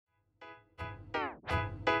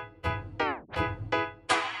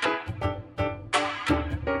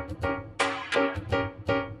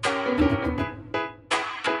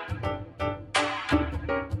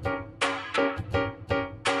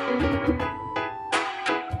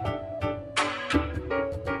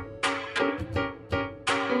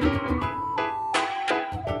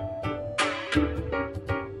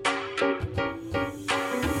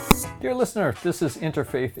Dear listener, this is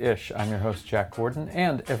Interfaith-ish. I'm your host, Jack Gordon,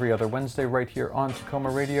 and every other Wednesday right here on Tacoma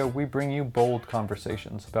Radio, we bring you bold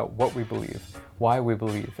conversations about what we believe, why we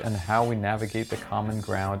believe, and how we navigate the common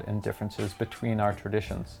ground and differences between our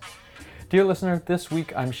traditions. Dear listener, this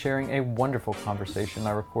week I'm sharing a wonderful conversation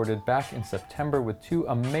I recorded back in September with two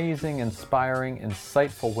amazing, inspiring,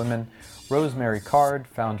 insightful women, Rosemary Card,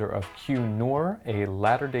 founder of Q Noor, a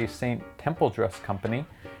Latter-day Saint temple dress company,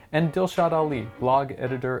 and Dilshad Ali, blog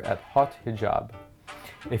editor at Hot Hijab.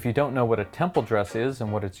 If you don't know what a temple dress is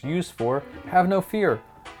and what it's used for, have no fear.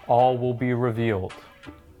 All will be revealed.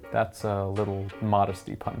 That's a little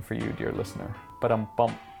modesty pun for you, dear listener.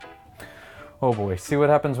 Ba-dum-bum. Oh boy, see what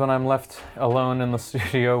happens when I'm left alone in the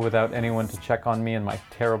studio without anyone to check on me and my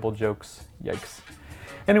terrible jokes. Yikes.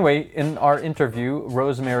 Anyway, in our interview,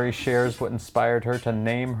 Rosemary shares what inspired her to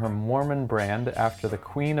name her Mormon brand after the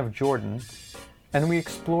Queen of Jordan, and we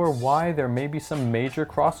explore why there may be some major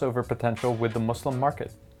crossover potential with the Muslim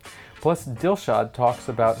market. Plus, Dilshad talks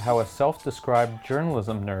about how a self-described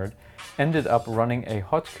journalism nerd ended up running a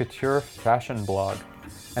haute couture fashion blog,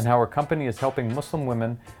 and how her company is helping Muslim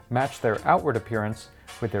women match their outward appearance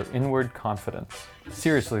with their inward confidence.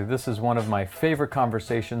 Seriously, this is one of my favorite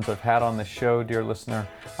conversations I've had on the show, dear listener.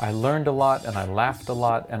 I learned a lot and I laughed a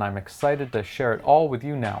lot, and I'm excited to share it all with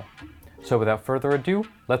you now. So without further ado,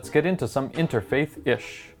 let's get into some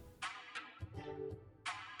interfaith-ish.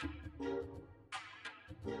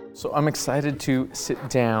 So I'm excited to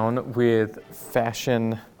sit down with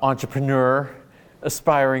fashion entrepreneur,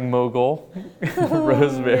 aspiring mogul,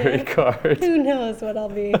 Rosemary Card. Who knows what I'll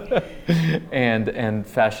be. and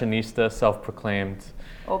fashionista, self-proclaimed.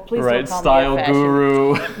 Oh, please right, don't call style me a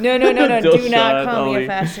guru. No. Do not call Ali. me a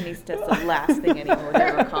fashionista. It's the last thing anyone would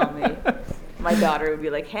ever call me. My daughter would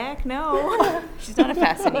be like, heck no. She's not a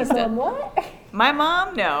fashionista. What? My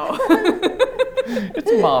mom, no.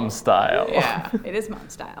 It's mom style. Yeah, it is mom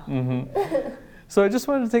style. Mm-hmm. So I just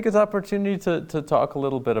wanted to take this opportunity to talk a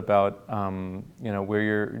little bit about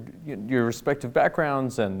where your respective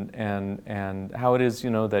backgrounds and how it is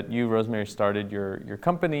that you, Rosemary, started your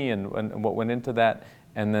company and what went into that,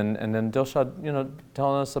 and then Dilshad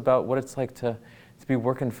telling us about what it's like to be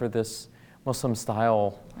working for this Muslim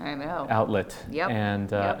style outlet. Yep.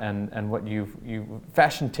 And what you've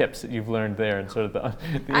fashion tips that you've learned there and sort of the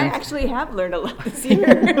I actually have learned a lot this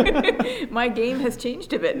year. My game has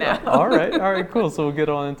changed a bit now. All right, cool. So we'll get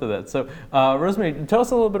on into that. So Rosemary, tell us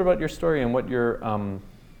a little bit about your story and what your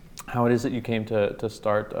how it is that you came to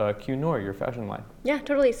start Q Noor, your fashion line. Yeah,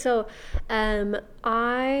 totally. So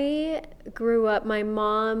I grew up, my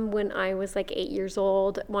mom, when I was like 8 years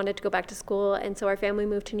old, wanted to go back to school. And so our family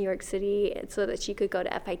moved to New York City so that she could go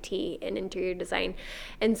to FIT in interior design.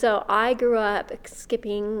 And so I grew up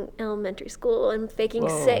skipping elementary school and faking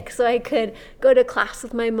sick so I could go to class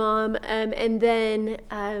with my mom. And then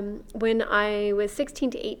when I was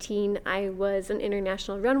 16 to 18, I was an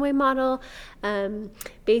international runway model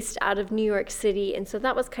based out of New York City. And so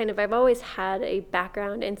that was I've always had a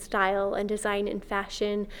background in style and design and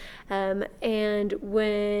fashion. And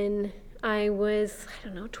when I was,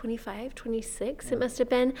 25, 26, it must have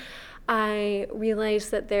been, I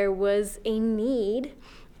realized that there was a need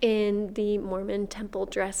in the Mormon temple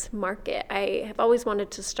dress market. I have always wanted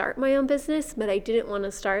to start my own business, but I didn't want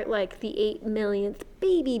to start like the 8 millionth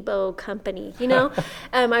baby bow company,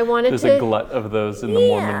 I wanted There's a glut of those in the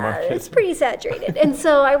Mormon market. Yeah, it's pretty saturated. And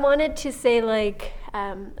so I wanted to say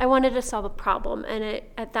I wanted to solve a problem. And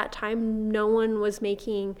at that time, no one was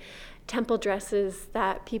making temple dresses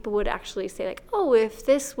that people would actually say if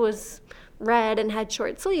this was red and had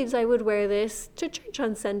short sleeves, I would wear this to church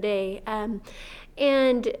on Sunday.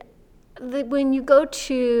 When you go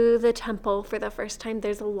to the temple for the first time,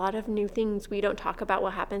 there's a lot of new things. We don't talk about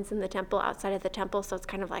what happens in the temple outside of the temple, so it's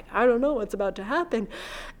I don't know what's about to happen.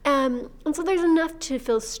 And so there's enough to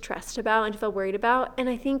feel stressed about and to feel worried about. And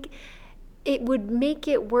I think it would make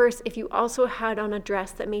it worse if you also had on a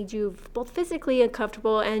dress that made you both physically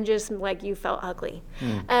uncomfortable and just you felt ugly.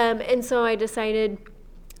 And so I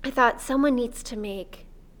thought someone needs to make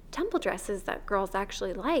temple dresses that girls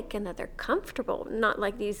actually like and that they're comfortable, not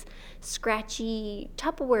like these scratchy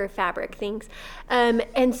Tupperware fabric things.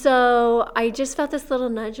 And so I just felt this little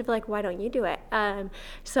nudge of why don't you do it?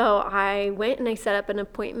 So I went and I set up an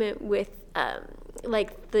appointment with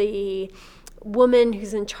the woman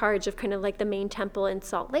who's in charge of the main temple in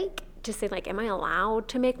Salt Lake to say am I allowed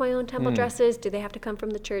to make my own temple dresses? Do they have to come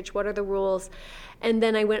from the church? What are the rules? And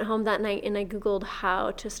then I went home that night and I Googled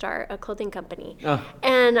how to start a clothing company.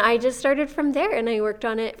 And I just started from there, and I worked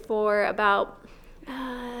on it for about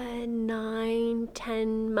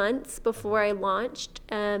 9-10 months before I launched,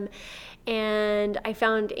 and I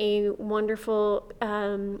found a wonderful,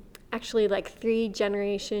 actually like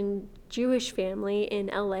 3-generation Jewish family in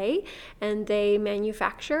LA, and they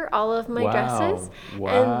manufacture all of my dresses,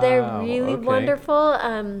 and they're really wonderful.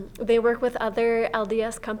 They work with other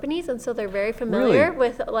LDS companies, and so they're very familiar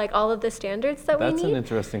with like all of the standards that we need. That's an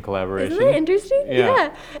interesting collaboration. Isn't that interesting?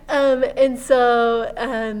 Yeah. And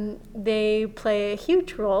so they play a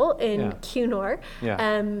huge role in Cunor.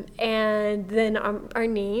 And then our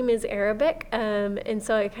name is Arabic, and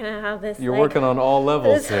so I kind of have this. You're working on all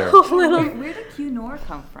levels there. Where did Cunor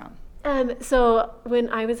come from? So when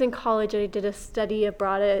I was in college, I did a study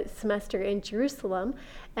abroad, a semester in Jerusalem,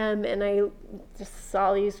 and I just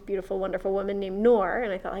saw these beautiful, wonderful women named Noor,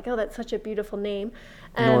 and I thought like, oh, that's such a beautiful name.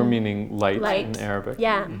 Noor meaning light in Arabic.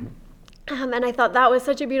 Yeah. Mm-hmm. And I thought that was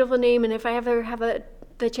such a beautiful name, and if I ever have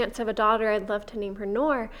the chance to have a daughter, I'd love to name her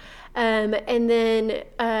Noor. And then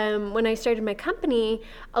when I started my company,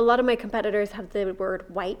 a lot of my competitors have the word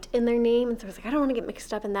white in their name, and so I was like, I don't want to get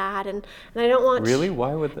mixed up in that, and I don't want really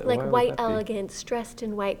why would that, like why white would that elegance, dressed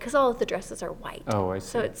in white, because all of the dresses are white. Oh, I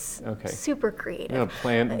see. So it's super creative.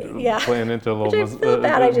 Playing into a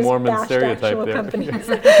little Mormon stereotype there. Companies.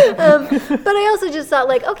 But I also just thought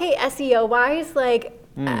like, okay, SEO wise, like.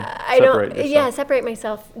 Separate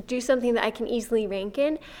myself, do something that I can easily rank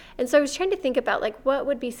in. And so I was trying to think about like what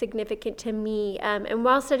would be significant to me. And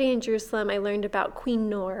while studying in Jerusalem, I learned about Queen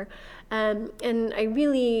Noor. And I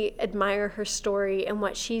really admire her story and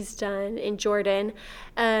what she's done in Jordan.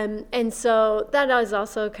 And so that was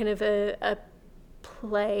also kind of a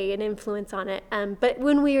play and influence on it. But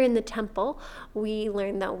when we were in the temple, we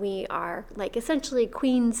learned that we are like essentially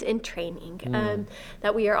queens in training,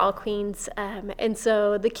 that we are all queens. And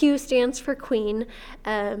so the Q stands for queen.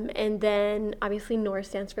 And then obviously Noor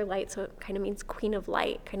stands for light. So it kind of means queen of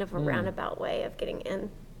light, kind of a roundabout way of getting in.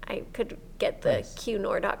 I could get the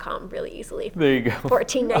qnor.com really easily. There you go.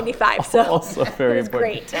 $14.95. So also very it was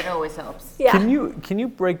great. That always helps. Yeah. Can you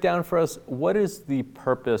break down for us what is the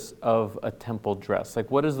purpose of a temple dress?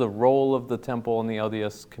 Like, what is the role of the temple in the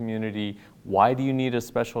LDS community? Why do you need a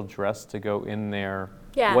special dress to go in there?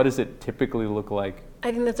 Yeah. What does it typically look like?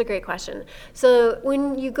 I think that's a great question. So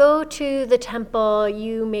when you go to the temple,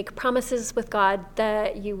 you make promises with God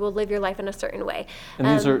that you will live your life in a certain way.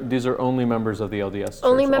 And these are only members of the LDS Church.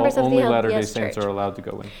 Only members of the Only LDS Latter-day Church. Saints are allowed to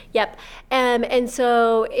go in. Yep. And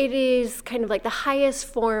so it is kind of like the highest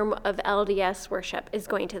form of LDS worship is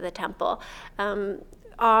going to the temple.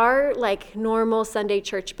 Our like normal Sunday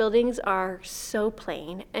church buildings are so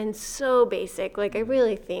plain and so basic. Like I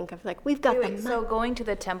really think of like we've got So going to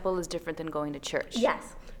the temple is different than going to church.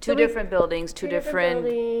 Yes. Two different buildings, two different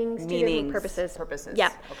buildings, meanings, different purposes.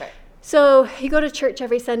 Yeah. Okay. So you go to church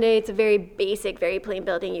every Sunday. It's a very basic, very plain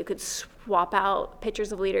building. You could swap out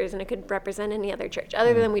pictures of leaders and it could represent any other church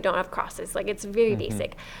other than we don't have crosses. Like it's very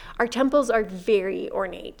basic. Our temples are very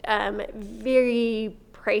ornate, very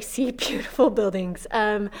pricey, beautiful buildings.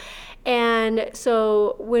 And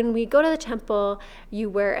so when we go to the temple,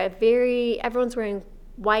 you wear everyone's wearing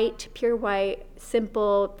white, pure white,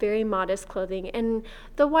 simple, very modest clothing. And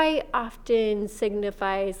the white often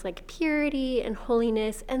signifies like purity and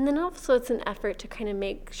holiness. And then also it's an effort to kind of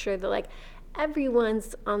make sure that like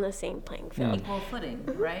everyone's on the same playing field. Equal footing,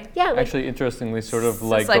 right? Yeah. Actually, interestingly, sort of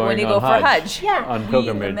like going when you go on for Hajj. On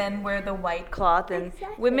pilgrimage. The men wear the white cloth, and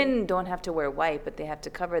women don't have to wear white, but they have to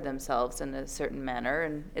cover themselves in a certain manner,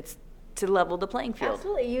 and it's to level the playing field.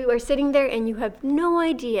 Absolutely. You are sitting there and you have no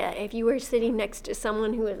idea if you were sitting next to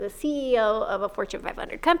someone who is a CEO of a Fortune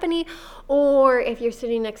 500 company, or if you're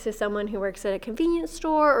sitting next to someone who works at a convenience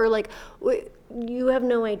store, or like you have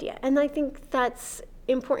no idea. And I think that's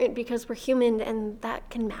important because we're human and that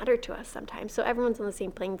can matter to us sometimes. So everyone's on the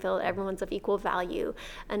same playing field, everyone's of equal value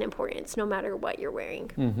and importance no matter what you're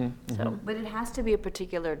wearing. But it has to be a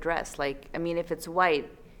particular dress. Like, I mean, if it's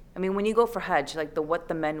white, I mean, when you go for Hajj, like what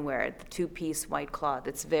the men wear, the two-piece white cloth,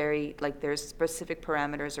 it's very, like there's specific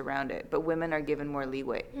parameters around it, but women are given more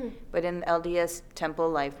leeway. But in LDS temple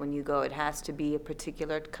life, when you go, it has to be a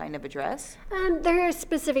particular kind of a dress? There are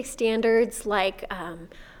specific standards like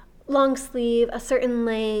long sleeve, a certain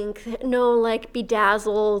length, no like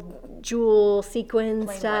bedazzled jewel sequin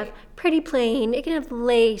Plain stuff. white. Pretty plain. It can have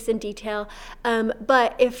lace and detail.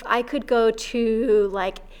 But if I could go to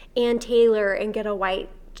like Ann Taylor and get a white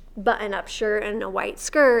button-up shirt and a white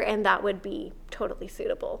skirt, and that would be totally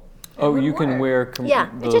suitable. Oh, you can wear it's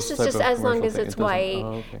those just type of as long commercial as things. it's It doesn't- white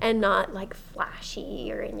oh, okay. and not like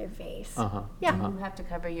flashy or in your face. Yeah. Do you have to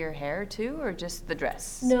cover your hair too, or just the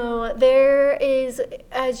dress? No, there is,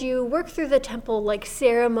 as you work through the temple like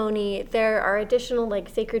ceremony, there are additional like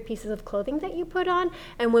sacred pieces of clothing that you put on,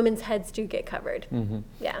 and women's heads do get covered.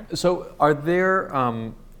 Yeah. So are there,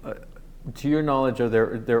 to your knowledge, are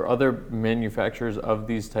there other manufacturers of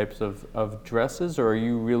these types of dresses, or are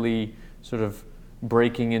you really sort of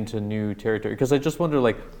breaking into new territory? Because I just wonder,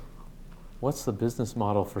 like, what's the business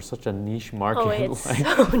model for such a niche market? Oh, it's like,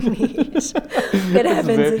 so niche. Good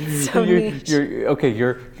heavens, it's so niche.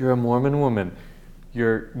 You're a Mormon woman.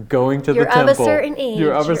 You're going to You're the temple. of a certain age.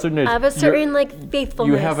 You're of a certain age. Of a certain like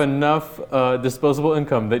faithfulness. You have enough disposable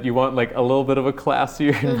income that you want like a little bit of a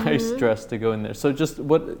classier, nice dress to go in there. So just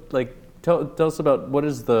what, like, tell us about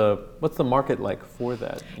what's the market like for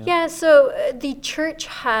that? You know? Yeah, so the church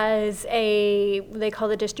has they call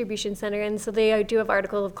the distribution center, and so they do have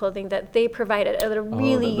articles of clothing that they provide at a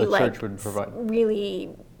really the like church would provide.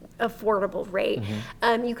 really affordable rate.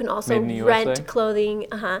 You can also Made in the rent USA? clothing,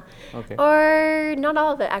 Okay. or not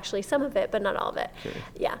all of it actually, some of it, but not all of it. Curious.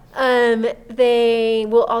 Yeah. They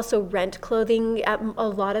will also rent clothing at a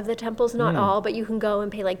lot of the temples, not all, but you can go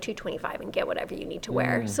and pay like $225 and get whatever you need to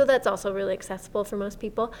wear. So that's also really accessible for most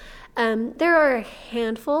people. There are a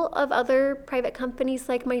handful of other private companies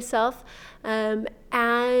like myself.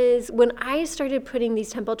 As when I started putting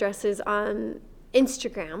these temple dresses on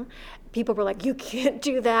Instagram, people were like, you can't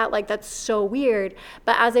do that, like that's so weird.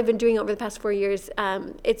 But as I've been doing it over the past 4 years,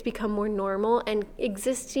 it's become more normal, and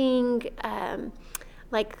existing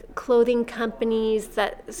like clothing companies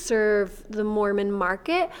that serve the Mormon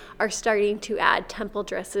market are starting to add temple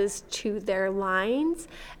dresses to their lines.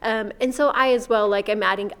 And so I as well, like, I'm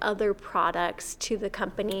adding other products to the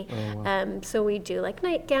company. So we do like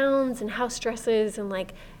nightgowns and house dresses and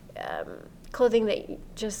like clothing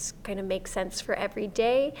that just kind of makes sense for every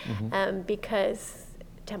day, because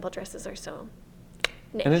temple dresses are so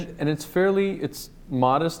niche. And it's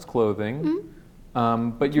modest clothing.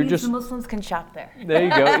 But you're just the Muslims can shop there. there. You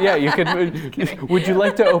go. Yeah, you could. Would you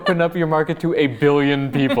like to open up your market to 1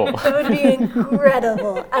 billion people? That would be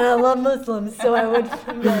incredible. And I love Muslims, so I would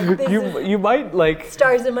like, this is You might like.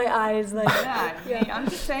 stars in my eyes. Like, Yeah, I'm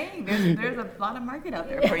just saying, there's a lot of market out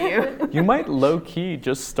there for you. You might low key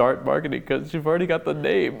just start marketing because you've already got the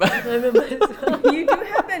name. I'm a Muslim. You do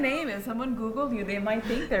have the name. If someone Googled you, they might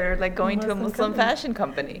think they're like going to a Muslim fashion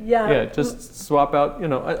company. Yeah, just swap out.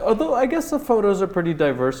 Although I guess the photos are pretty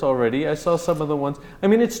diverse already. I saw some of the ones. I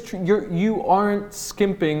mean, it's true. You aren't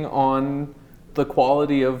skimping on the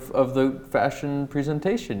quality of the fashion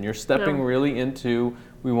presentation. You're stepping really into.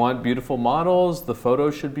 We want beautiful models. The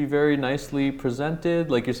photos should be very nicely presented.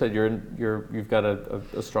 Like you said, you've got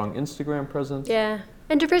a strong Instagram presence. Yeah.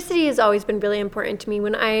 And diversity has always been really important to me.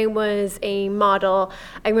 When I was a model,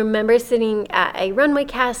 I remember sitting at a runway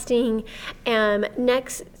casting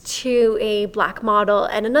next to a black model,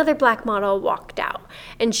 and another black model walked out.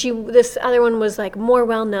 And this other one was like more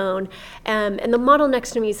well known. And the model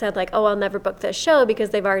next to me said like, oh, I'll never book this show because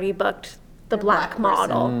they've already booked the black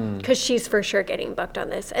model, because she's for sure getting booked on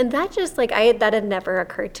this. And that just like, that had never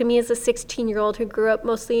occurred to me as a 16-year-old who grew up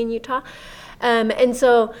mostly in Utah. And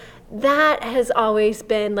so that has always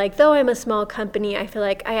been like, though I'm a small company, I feel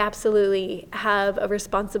like I absolutely have a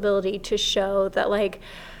responsibility to show that like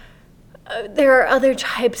there are other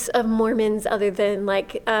types of Mormons other than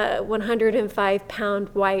like a 105-pound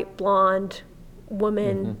white blonde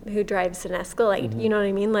woman who drives an Escalade. You know what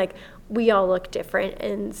I mean? Like, we all look different,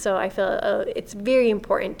 and so I feel it's very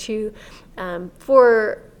important to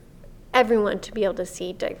for everyone to be able to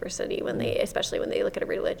see diversity especially when they look at a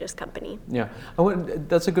religious company. Yeah,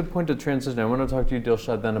 that's a good point to transition. I want to talk to you,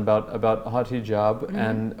 Dilshad, then about Hot Hijab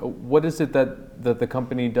and what is it that the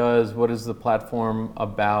company does? What is the platform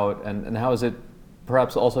about, and how is it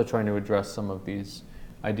perhaps also trying to address some of these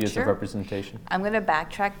ideas of representation? I'm going to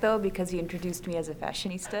backtrack though, because you introduced me as a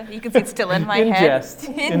fashionista. You can see it's still in my In head. jest.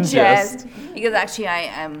 In jest. Because actually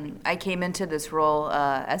I came into this role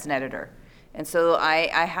as an editor. And so I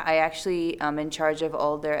actually am in charge of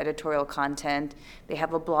all their editorial content. They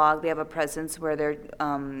have a blog, they have a presence where they're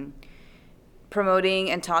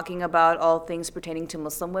promoting and talking about all things pertaining to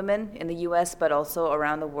Muslim women in the US, but also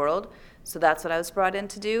around the world. So that's what I was brought in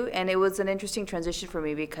to do. And it was an interesting transition for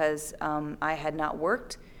me because I had not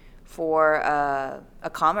worked for a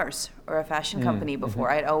commerce or a fashion company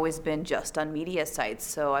before. I'd always been just on media sites,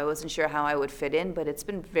 so I wasn't sure how I would fit in, but it's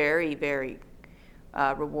been very, very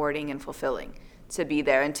rewarding and fulfilling to be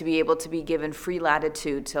there and to be able to be given free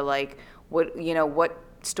latitude to like what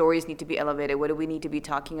stories need to be elevated? What do we need to be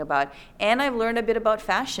talking about? And I've learned a bit about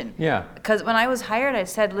fashion. Yeah. Because when I was hired, I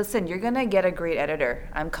said, listen, you're going to get a great editor.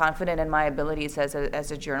 I'm confident in my abilities as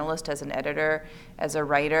a journalist, as an editor, as a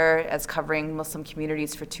writer, as covering Muslim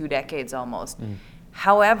communities for 2 decades almost.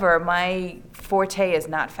 However, my forte is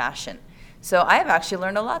not fashion. So I've actually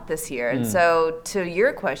learned a lot this year. And so to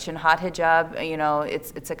your question, Hot Hijab, you know,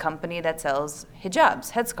 it's a company that sells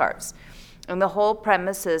hijabs, headscarves. And the whole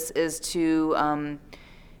premise is to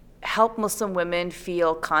help Muslim women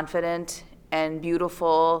feel confident and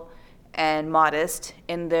beautiful and modest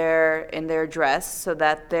in their dress, so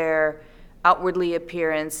that their outwardly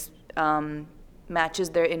appearance matches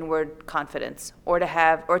their inward confidence, or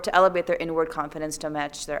to elevate their inward confidence to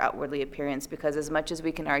match their outwardly appearance. Because as much as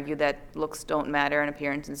we can argue that looks don't matter and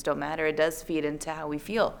appearances don't matter, it does feed into how we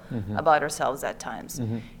feel about ourselves at times.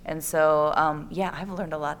 And so, I've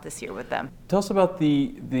learned a lot this year with them. Tell us about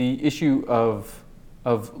the issue of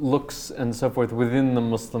looks and so forth within the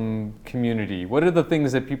Muslim community. What are the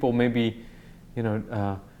things that people maybe,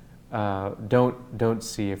 don't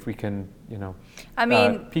see, if we can,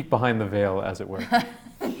 peek behind the veil, as it were?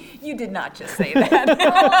 You did not just say that.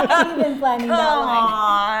 You've been planning that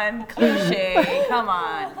line. Come on, cliche. Come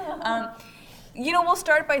on. We'll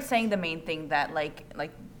start by saying the main thing that like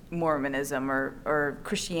Mormonism or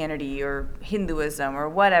Christianity or Hinduism or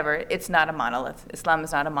whatever, it's not a monolith. Islam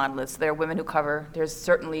is not a monolith. There are women who cover. There's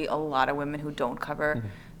certainly a lot of women who don't cover.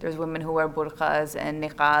 There's women who wear burqas and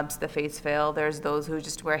niqabs, the face veil. There's those who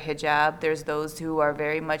just wear hijab. There's those who are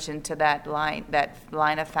very much into that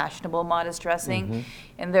line of fashionable modest dressing.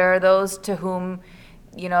 And there are those to whom,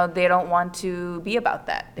 they don't want to be about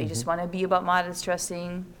that. They just want to be about modest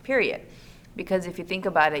dressing, period. Because if you think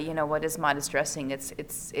about it, what is modest dressing? It's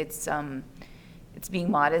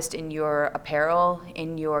being modest in your apparel,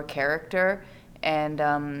 in your character, and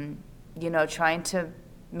trying to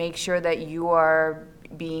make sure that you're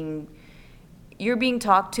being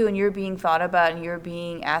talked to and you're being thought about and you're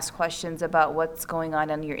being asked questions about what's going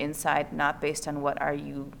on your inside, not based on what are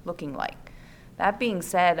you looking like. That being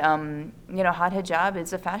said, Hot Hijab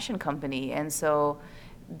is a fashion company, and so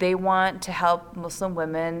they want to help Muslim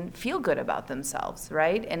women feel good about themselves,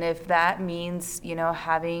 right? And if that means,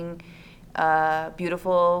 having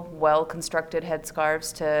beautiful, well-constructed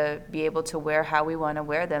headscarves to be able to wear how we want to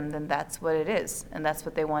wear them, then that's what it is, and that's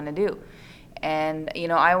what they want to do. And,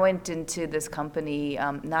 I went into this company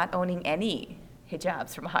not owning any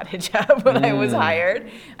hijabs from Hot Hijab when I was hired.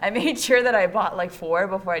 I made sure that I bought like 4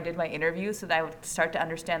 before I did my interview so that I would start to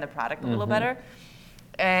understand the product a little better.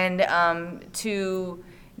 And to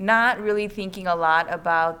not really thinking a lot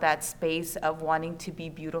about that space of wanting to be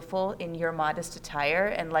beautiful in your modest attire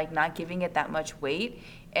and like not giving it that much weight.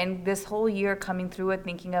 And this whole year coming through it,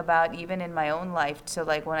 thinking about even in my own life, to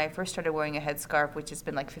like when I first started wearing a headscarf, which has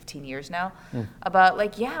been like 15 years now, about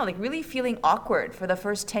really feeling awkward for the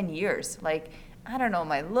first 10 years. Like, I don't know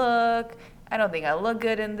my look. I don't think I look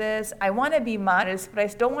good in this. I want to be modest, but I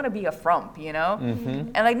don't want to be a frump,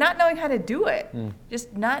 And like not knowing how to do it,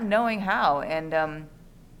 just not knowing how, and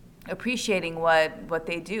appreciating what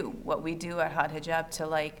they do, what we do at Hot Hijab to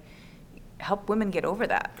like help women get over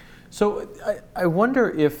that. So I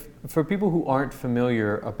wonder if, for people who aren't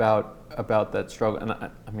familiar about that struggle, and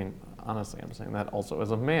I mean, honestly, I'm saying that also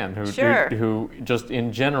as a man who just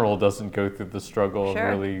in general doesn't go through the struggle of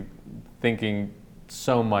really thinking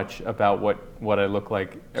so much about what I look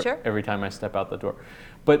like every time I step out the door.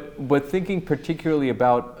 But thinking particularly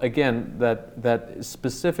about, again, that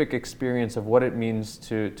specific experience of what it means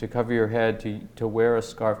to cover your head, to wear a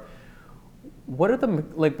scarf. What are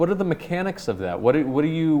the mechanics of that? What do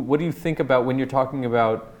you think about when you're talking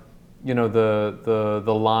about, the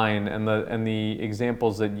line and the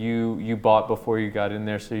examples that you bought before you got in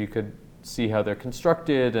there, so you could see how they're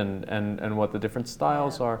constructed and what the different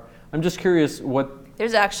styles are? I'm just curious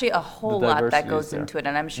There's actually a whole lot that goes into it,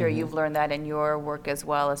 and I'm sure Mm-hmm. you've learned that in your work as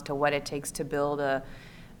well, as to what it takes to build a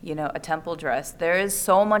temple dress. There is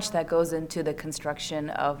so much that goes into the construction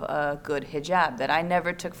of a good hijab that I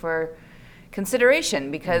never took for consideration,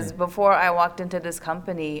 because before I walked into this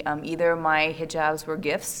company, either my hijabs were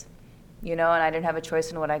gifts, and I didn't have a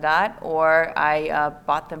choice in what I got, or I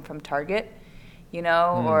bought them from Target,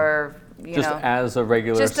 or as a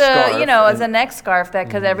regular just scarf, as a neck scarf, that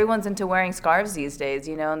because everyone's into wearing scarves these days,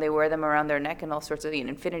 and they wear them around their neck and all sorts of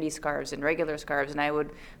infinity scarves and regular scarves, and I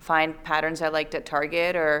would find patterns I liked at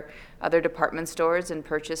Target or other department stores and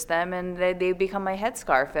purchase them, and they become my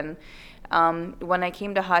headscarf. And when I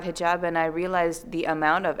came to Hot Hijab and I realized the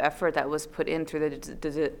amount of effort that was put in through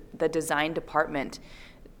the design department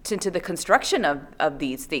into the construction of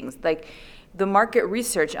these things, like the market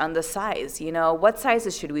research on the size, what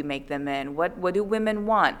sizes should we make them in? What do women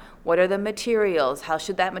want? What are the materials? How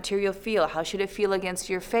should that material feel? How should it feel against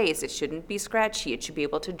your face? It shouldn't be scratchy. It should be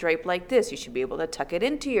able to drape like this. You should be able to tuck it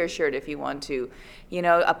into your shirt if you want to.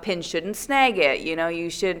 A pin shouldn't snag it. You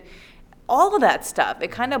should, all of that stuff.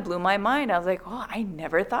 It kind of blew my mind. I was like, oh, I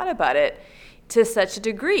never thought about it to such a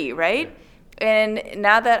degree, right? And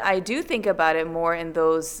now that I do think about it more in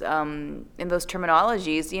those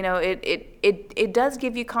terminologies, it does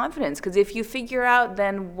give you confidence, because if you figure out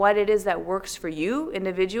then what it is that works for you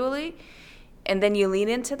individually, and then you lean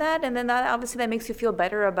into that, and then that makes you feel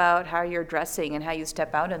better about how you're dressing and how you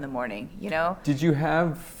step out in the morning. Did you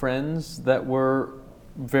have friends that were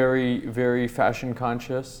very, very fashion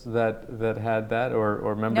conscious that had that,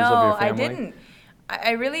 or members of your family? No, I didn't.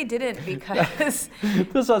 I really didn't, because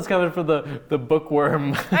this one's coming from the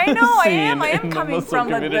bookworm. I know, scene I am coming from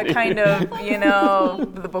the kind of,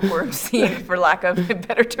 the bookworm scene, for lack of a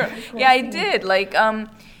better term. Yeah, I did.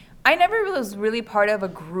 I never was really part of a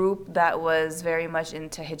group that was very much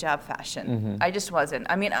into hijab fashion. Mm-hmm. I just wasn't.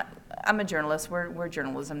 I mean, I'm a journalist. We're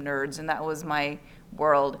journalism nerds, and that was my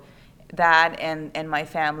world. That and my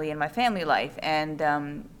family and my family life. And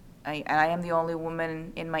I am the only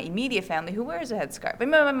woman in my immediate family who wears a headscarf. I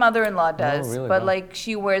mean, my mother-in-law does, really? but Wow.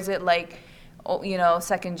 She wears it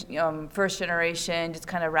first generation, just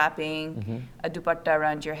kind of wrapping a dupatta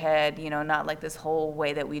around your head, not like this whole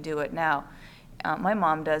way that we do it now. My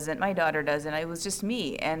mom doesn't, my daughter doesn't. It was just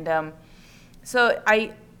me, and so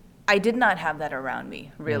I did not have that around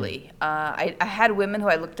me, really. I had women who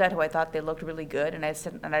I looked at who I thought they looked really good, and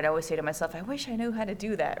I'd always say to myself, I wish I knew how to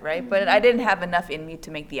do that, right? But I didn't have enough in me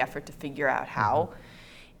to make the effort to figure out how.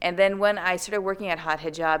 And then when I started working at Hot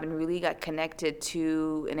Hijab and really got connected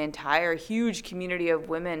to an entire huge community of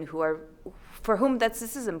women for whom this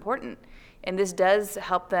is important, and this does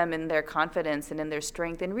help them in their confidence and in their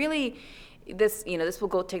strength, and really, this will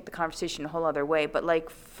go take the conversation a whole other way,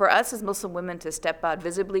 but for us as Muslim women to step out,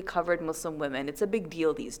 visibly covered Muslim women, it's a big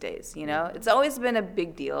deal these days. It's always been a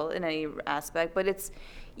big deal in any aspect, but it's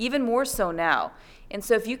even more so now. And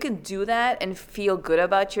so if you can do that and feel good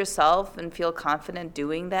about yourself and feel confident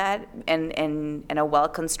doing that, and a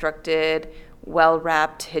well-constructed,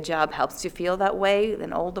 well-wrapped hijab helps you feel that way,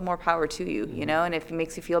 then all the more power to you, and if it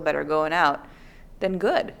makes you feel better going out, then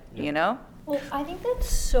good, Well, I think that's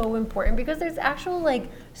so important, because there's actual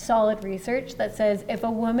solid research that says if a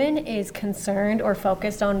woman is concerned or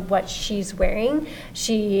focused on what she's wearing,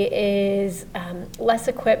 she is less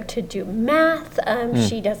equipped to do math.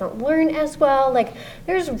 She doesn't learn as well.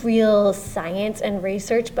 There's real science and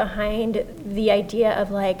research behind the idea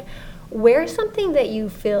of wear something that you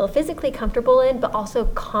feel physically comfortable in, but also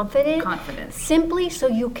confident. Confidence. Simply so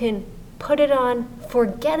you can put it on,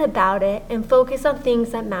 forget about it, and focus on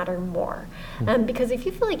things that matter more. Because if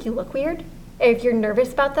you feel like you look weird, if you're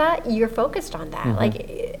nervous about that, you're focused on that.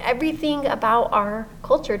 Everything about our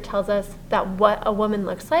culture tells us that what a woman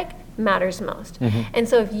looks like matters most. And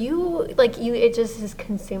so if you, it just is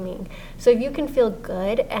consuming. So if you can feel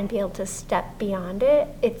good and be able to step beyond it,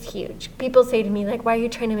 it's huge. People say to me, why are you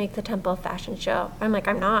trying to make the Temple a fashion show? I'm like,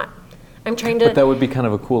 I'm not. I'm trying to. But that would be kind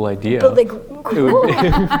of a cool idea. But cool.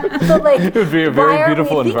 It would be a very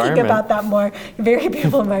beautiful environment. environment. Thinking about that more. Very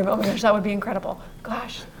beautiful environment. Oh my gosh, that would be incredible.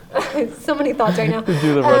 Gosh, so many thoughts right now.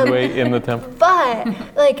 Do the runway in the temple.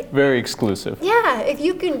 But very exclusive. yeah, if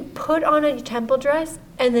you can put on a temple dress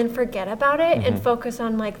and then forget about it and focus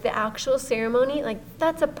on the actual ceremony,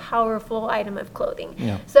 that's a powerful item of clothing.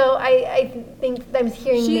 Yeah. So I think I'm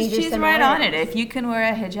hearing major She's right similarities. on it. If you can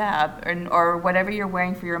wear a hijab or whatever you're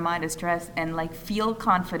wearing for your modest dress and feel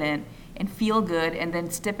confident and feel good, and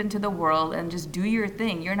then step into the world and just do your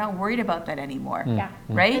thing, you're not worried about that anymore. Yeah.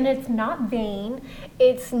 Right? And it's not vain.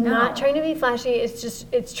 It's not trying to be flashy.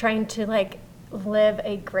 It's trying to live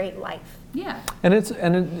a great life. Yeah.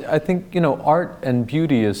 And I think art and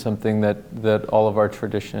beauty is something that all of our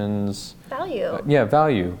traditions Value.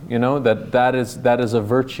 value. That is a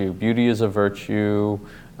virtue. Beauty is a virtue.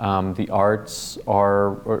 The arts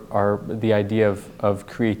are the idea of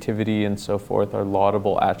creativity and so forth are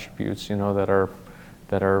laudable attributes.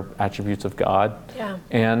 That are attributes of God. Yeah.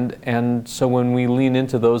 And so when we lean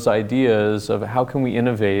into those ideas of how can we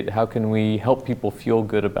innovate, how can we help people feel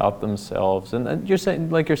good about themselves, and you're saying,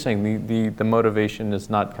 the motivation is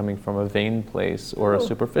not coming from a vain place or a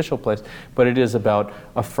superficial place, but it is about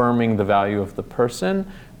affirming the value of the person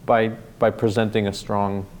by presenting a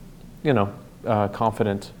strong,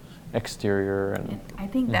 confident exterior. And I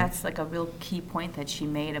think that's a real key point that she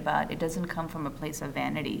made about it doesn't come from a place of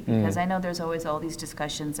vanity, because I know there's always all these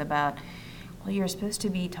discussions about well, you're supposed to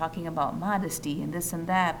be talking about modesty and this and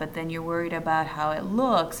that, but then you're worried about how it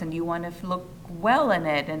looks and you want to look well in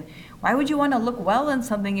it. And why would you want to look well in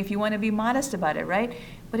something if you want to be modest about it, right?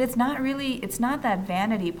 But it's not that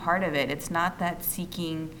vanity part of it. It's not that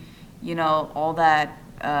seeking, all that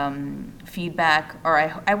feedback,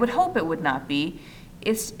 or I would hope it would not be.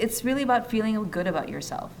 It's really about feeling good about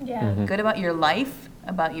yourself. Yeah. Good about your life,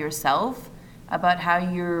 about yourself, about how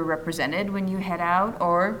you're represented when you head out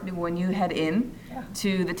or when you head in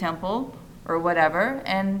to the temple or whatever,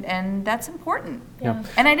 and that's important. Yeah.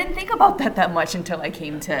 And I didn't think about that much until I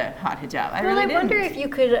came to hot hijab. I wonder if you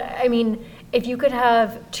could, if you could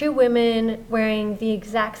have two women wearing the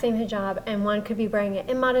exact same hijab and one could be wearing it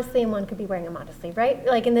immodestly and one could be wearing it modestly, right?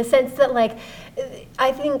 Like in the sense that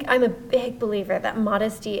I think I'm a big believer that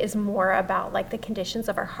modesty is more about like the conditions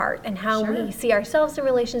of our heart and how we see ourselves in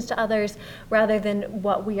relations to others rather than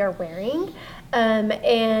what we are wearing.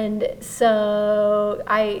 And so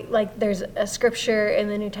there's a scripture in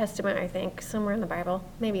the New Testament, I think, somewhere in the Bible,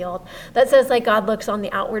 maybe old, that says like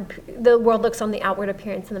the world looks on the outward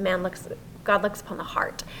appearance and God looks upon the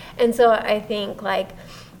heart. And so I think like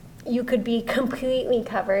you could be completely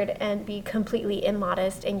covered and be completely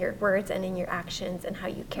immodest in your words and in your actions and how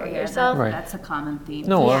you carry yourself. That's a common theme.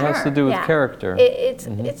 No, it has to do with character.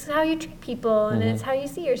 It's how you treat people and it's how you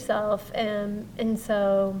see yourself. And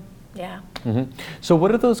so, yeah. Mm-hmm. So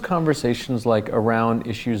what are those conversations like around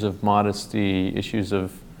issues of modesty, issues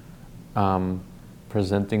of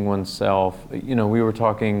presenting oneself? We were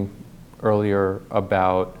talking earlier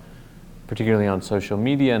about particularly on social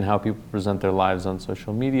media and how people present their lives on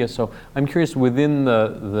social media. So I'm curious, within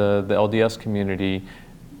the LDS community,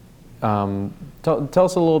 tell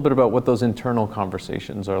us a little bit about what those internal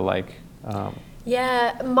conversations are like.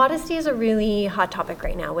 Yeah, modesty is a really hot topic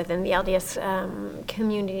right now within the LDS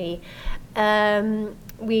community.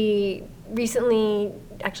 We recently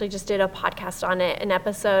actually just did a podcast on it, an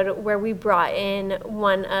episode where we brought in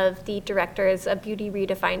one of the directors of Beauty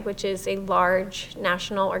Redefined, which is a large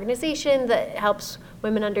national organization that helps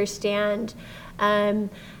women understand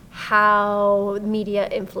how media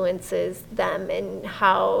influences them and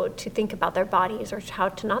how to think about their bodies or how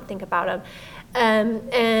to not think about them.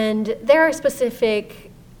 And there are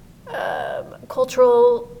specific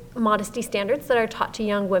cultural modesty standards that are taught to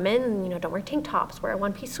young women. Don't wear tank tops, wear a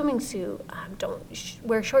one-piece swimming suit, don't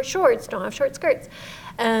wear short shorts, don't have short skirts.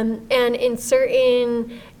 And in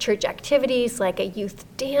certain church activities, like a youth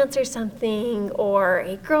dance or something, or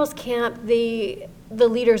a girls' camp, the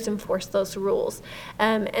leaders enforce those rules.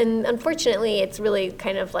 And unfortunately, it's really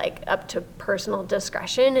kind of like up to personal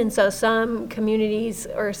discretion. And so some communities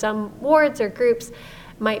or some wards or groups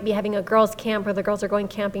might be having a girls' camp where the girls are going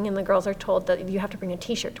camping and the girls are told that you have to bring a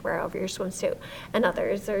t-shirt to wear over your swimsuit. And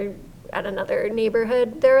others are at another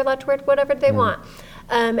neighborhood, they're allowed to wear whatever they want.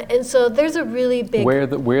 And so there's a really big... Wear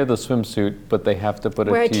the swimsuit, but they have to put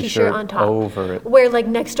a t-shirt on top over it. Where like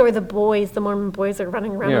next door the Mormon boys are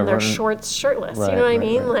running around in their shorts, shirtless, you know what I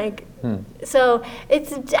mean? Right. So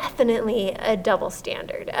it's definitely a double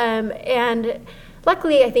standard. And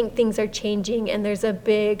luckily I think things are changing and there's a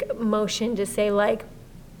big motion to say like,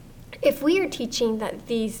 if we are teaching that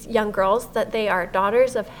these young girls, that they are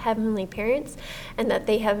daughters of heavenly parents and that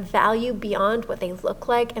they have value beyond what they look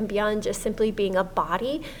like and beyond just simply being a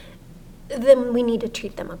body, then we need to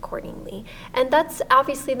treat them accordingly. And that's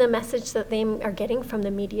obviously the message that they are getting from the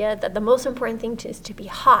media, that the most important thing is to be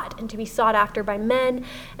hot and to be sought after by men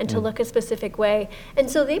and to look a specific way. And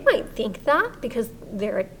so they might think that because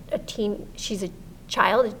they're she's a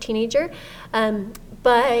child, a teenager.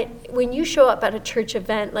 But when you show up at a church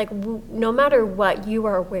event, like no matter what you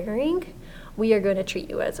are wearing, we are going to treat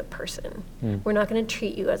you as a person. We're not going to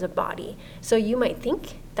treat you as a body. So you might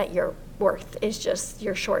think that your worth is just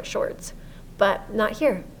your short shorts, but not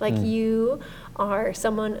here. Like you are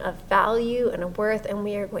someone of value and of worth, and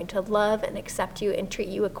we are going to love and accept you and treat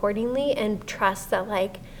you accordingly and trust that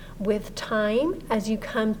like with time, as you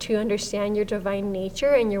come to understand your divine nature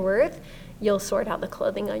and your worth, you'll sort out the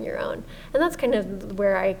clothing on your own. And that's kind of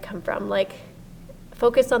where I come from, like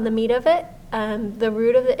focus on the meat of it, the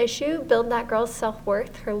root of the issue, build that girl's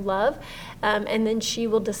self-worth, her love, and then she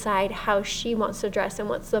will decide how she wants to dress and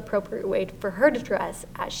what's the appropriate way for her to dress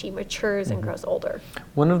as she matures and grows older.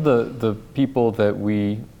 One of the people that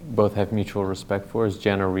we both have mutual respect for is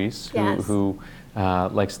Jana Reese, who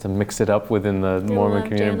likes to mix it up within the Mormon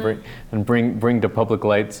community and bring to public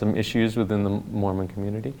light some issues within the Mormon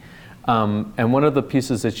community. And one of the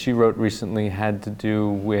pieces that she wrote recently had to do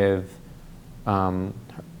with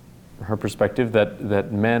her perspective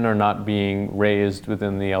that men are not being raised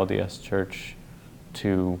within the LDS Church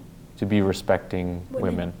to to be respecting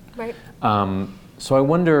women. Right. So I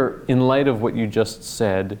wonder, in light of what you just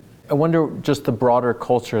said, I wonder just the broader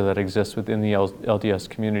culture that exists within the LDS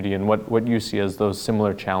community and what you see as those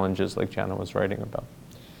similar challenges like Jana was writing about.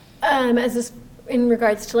 In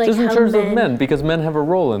regards to like just in how terms of men, because men have a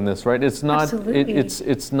role in this, right? It's not Absolutely.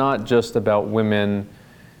 It's not just about women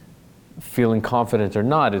feeling confident or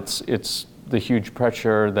not. It's the huge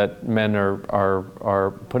pressure that men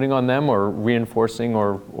are putting on them or reinforcing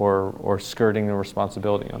or skirting the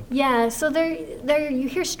responsibility on. Yeah, so there you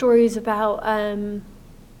hear stories about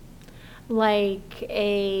like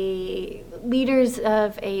leaders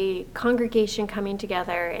of a congregation coming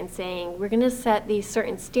together and saying, we're going to set these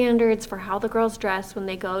certain standards for how the girls dress when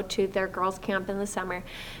they go to their girls' camp in the summer,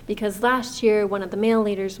 because last year one of the male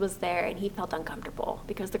leaders was there and he felt uncomfortable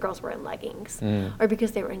because the girls were in leggings or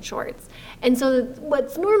because they were in shorts. And so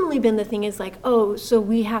what's normally been the thing is like, oh, so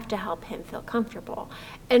we have to help him feel comfortable.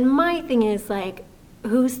 And my thing is like,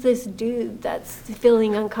 who's this dude that's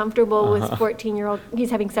feeling uncomfortable with 14-year-old, he's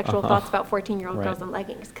having sexual thoughts about 14-year-old girls in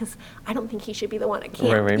leggings, because I don't think he should be the one at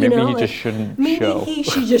camp. Right. Maybe he just shouldn't show. Maybe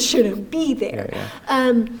he just shouldn't be there.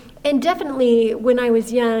 And definitely when I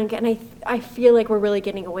was young, and I feel like we're really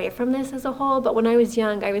getting away from this as a whole, but when I was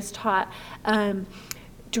young, I was taught,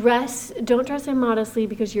 don't dress immodestly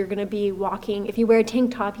because you're going to be walking, if you wear a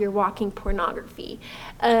tank top, you're walking pornography.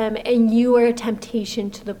 And you are a temptation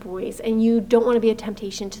to the boys, and you don't want to be a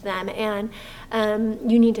temptation to them. And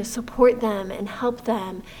you need to support them and help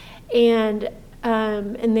them. And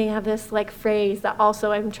they have this like phrase that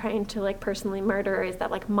also I'm trying to like personally murder, is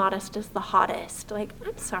that like modest is the hottest. Like,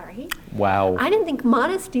 I'm sorry. Wow. I didn't think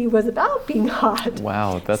modesty was about being hot.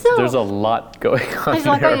 Wow, there's a lot going on. There's a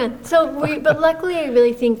lot going on. So, but luckily, I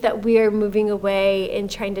really think that we are moving away in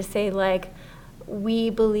trying to say like, we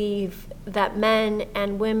believe that men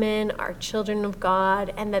and women are children of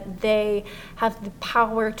God, and that they have the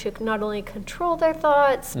power to not only control their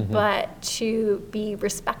thoughts, but to be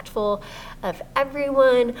respectful of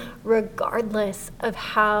everyone, regardless of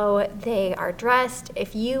how they are dressed.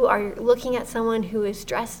 If you are looking at someone who is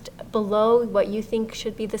dressed below what you think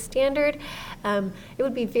should be the standard, it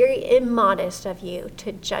would be very immodest of you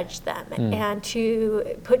to judge them and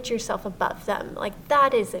to put yourself above them. Like,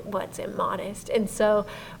 that is what's immodest. And so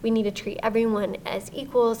we need to treat everyone as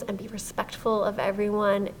equals and be respectful of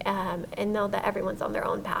everyone, and know that everyone's on their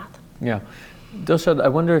own path. Yeah. Dilshad, I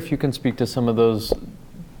wonder if you can speak to some of those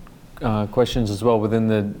questions as well within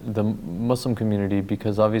the Muslim community,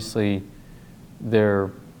 because obviously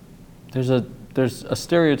there's a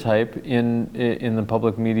stereotype in the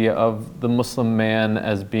public media of the Muslim man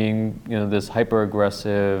as being, this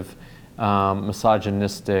hyper-aggressive,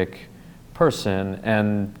 misogynistic person,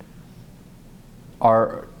 and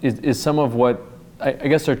is some of what I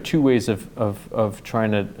guess there are two ways of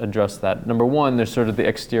trying to address that. Number one, there's sort of the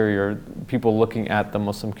exterior, people looking at the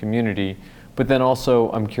Muslim community, but then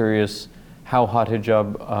also I'm curious how Hot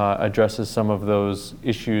Hijab addresses some of those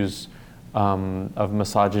issues of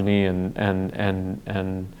misogyny and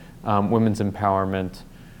women's empowerment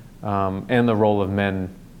and the role of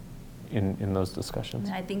men in those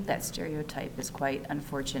discussions. I think that stereotype is quite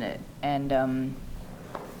unfortunate, and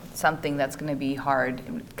something that's going to be hard,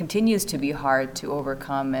 continues to be hard to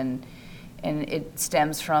overcome, and it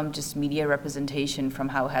stems from just media representation, from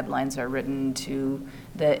how headlines are written to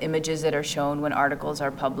the images that are shown when articles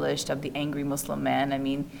are published of the angry Muslim man. I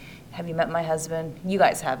mean, have you met my husband? You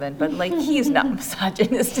guys haven't, but like, he's not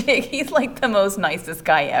misogynistic. He's like the most nicest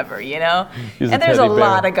guy ever, He's and there's a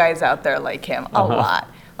lot of guys out there like him, a lot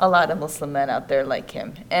of Muslim men out there like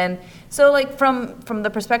him. And so like from the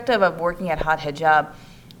perspective of working at Hot Hijab,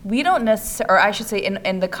 we don't necessarily, or I should say,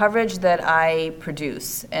 in the coverage that I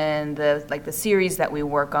produce and the series that we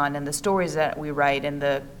work on and the stories that we write and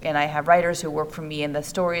I have writers who work for me and the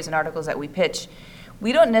stories and articles that we pitch,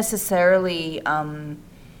 we don't necessarily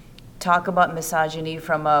talk about misogyny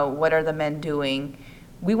from what are the men doing.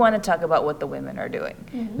 We want to talk about what the women are doing.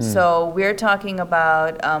 So we're talking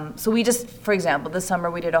about, so we just, for example, this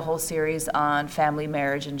summer we did a whole series on family,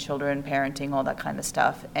 marriage, and children, parenting, all that kind of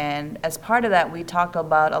stuff. And as part of that, we talked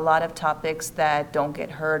about a lot of topics that don't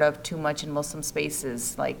get heard of too much in Muslim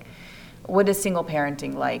spaces, like what is single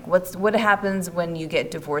parenting like? What happens when you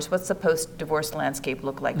get divorced? What's the post-divorce landscape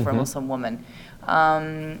look like for a Muslim woman?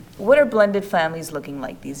 What are blended families looking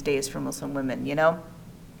like these days for Muslim women,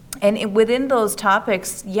 And within those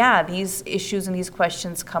topics, these issues and these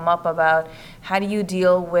questions come up about how do you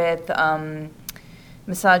deal with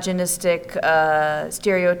misogynistic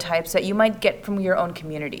stereotypes that you might get from your own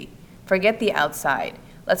community. Forget the outside.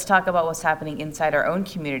 Let's talk about what's happening inside our own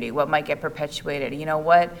community, what might get perpetuated.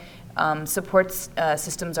 support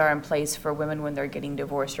systems are in place for women when they're getting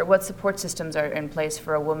divorced, or what support systems are in place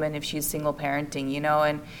for a woman if she's single parenting, you know,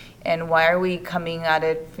 and why are we coming at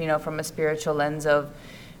it, you know, from a spiritual lens of,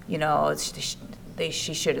 you know,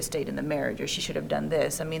 she should have stayed in the marriage, or she should have done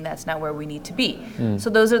this. I mean, that's not where we need to be.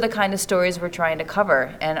 So those are the kind of stories we're trying to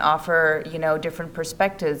cover and offer, you know, different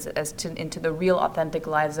perspectives into the real authentic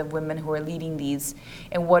lives of women who are leading these,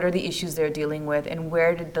 and what are the issues they're dealing with, and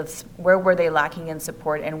where were they lacking in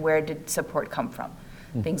support, and where did support come from,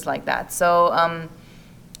 things like that. So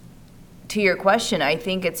to your question, I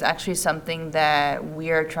think it's actually something that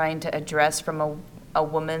we are trying to address from a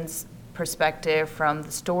woman's perspective, from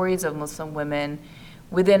the stories of Muslim women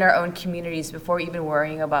within our own communities, before even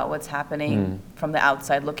worrying about what's happening from the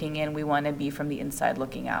outside looking in. We want to be from the inside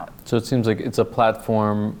looking out. So it seems like it's a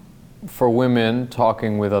platform for women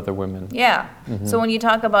talking with other women. Yeah. So when you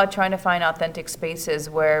talk about trying to find authentic spaces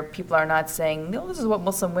where people are not saying, no, this is what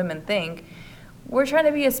Muslim women think, we're trying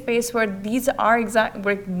to be a space where these are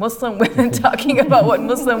we're Muslim women talking about what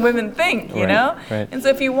Muslim women think, you know? Right. And so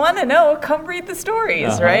if you want to know, come read the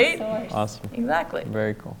stories, right? Awesome. Exactly.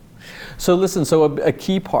 Very cool. So listen, a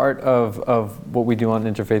key part of what we do on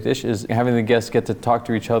Interfaith-ish is having the guests get to talk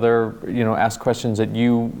to each other, you know, ask questions that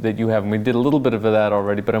you have. And we did a little bit of that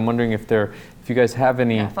already, but I'm wondering if you guys have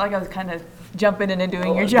any. Yeah, I felt like I was kind of jumping in and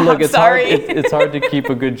doing your job. Look, it's Sorry. it's hard to keep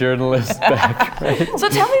a good journalist back, right? So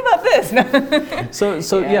tell me about this.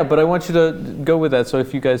 Yeah, but I want you to go with that. So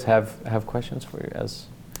if you guys have questions for you,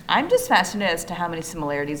 I'm just fascinated as to how many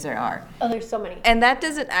similarities there are. Oh, there's so many. And that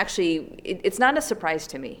doesn't actually, it's not a surprise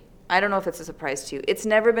to me. I don't know if it's a surprise to you. It's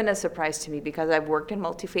never been a surprise to me because I've worked in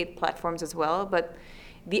multi-faith platforms as well, but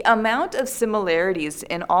the amount of similarities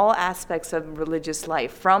in all aspects of religious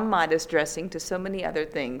life, from modest dressing to so many other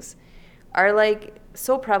things, are like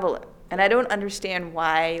so prevalent. And I don't understand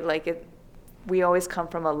why we always come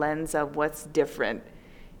from a lens of what's different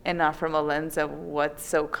and not from a lens of what's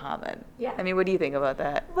so common. Yeah. I mean, what do you think about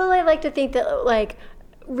that? Well, I like to think that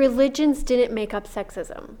religions didn't make up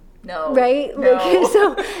sexism. No. Right? No.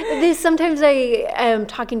 So sometimes I am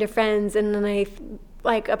talking to friends and then I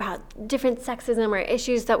about different sexism or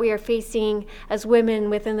issues that we are facing as women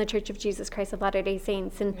within the Church of Jesus Christ of Latter-day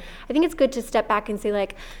Saints. And I think it's good to step back and say,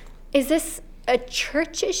 is this a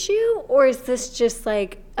church issue, or is this just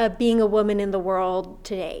being a woman in the world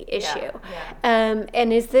today issue? Yeah.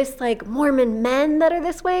 And is this Mormon men that are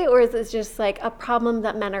this way, or is this just a problem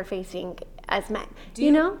that men are facing as men? Do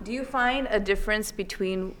you find a difference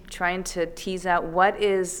between trying to tease out what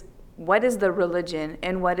is the religion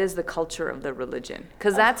and what is the culture of the religion?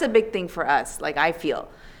 Because that's a big thing for us. I feel,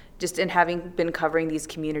 just in having been covering these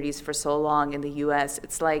communities for so long in the U.S.,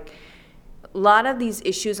 it's a lot of these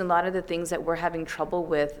issues and a lot of the things that we're having trouble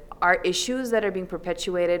with are issues that are being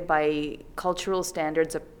perpetuated by cultural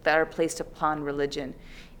standards that are placed upon religion.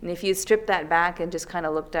 And if you strip that back and just kind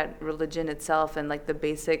of looked at religion itself and the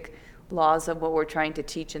basic laws of what we're trying to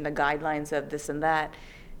teach and the guidelines of this and that,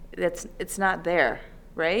 it's not there,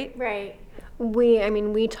 right? Right.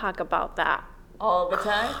 We talk about that all the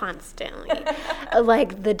time, constantly.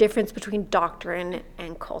 The difference between doctrine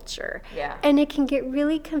and culture. Yeah. And it can get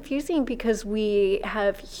really confusing because we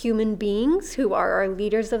have human beings who are our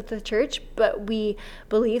leaders of the church, but we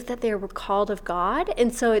believe that they were called of God.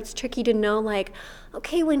 And so it's tricky to know,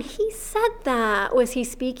 okay, when he said that, was he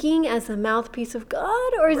speaking as a mouthpiece of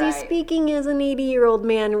God, or is he speaking as an 80-year-old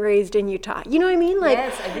man raised in Utah? You know what I mean?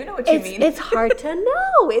 Yes, I do know what you mean. It's hard to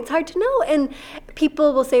know. It's hard to know. And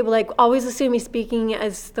people will say, always assume he's speaking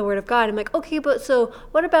as the word of God. I'm okay, but so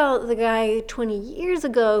what about the guy 20 years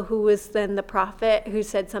ago who was then the prophet who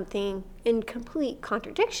said something in complete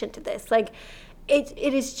contradiction to this? It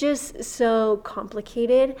is just so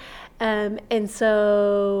complicated, and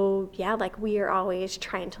so we are always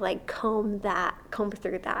trying to comb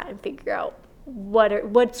through that and figure out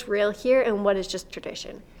what's real here and what is just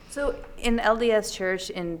tradition. So in LDS Church,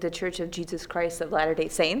 in the Church of Jesus Christ of Latter-day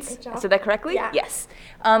Saints, I said that correctly? Yeah. Yes.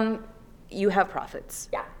 You have prophets.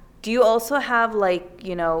 Yeah. Do you also have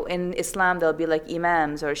in Islam there'll be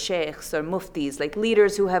imams or sheikhs or muftis,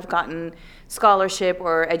 leaders who have gotten scholarship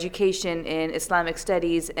or education in Islamic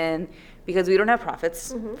studies? And because we don't have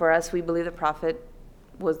prophets, for us we believe the prophet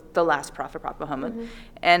was the last prophet, Prophet Muhammad.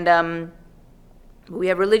 And we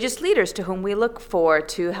have religious leaders to whom we look for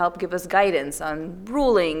to help give us guidance on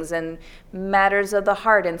rulings and matters of the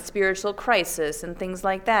heart and spiritual crisis and things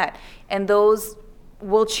like that. And those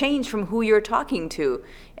will change from who you're talking to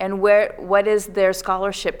and what is their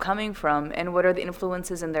scholarship coming from and what are the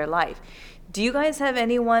influences in their life. Do you guys have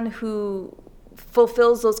anyone who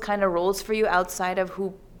fulfills those kind of roles for you outside of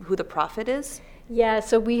who the prophet is? Yeah,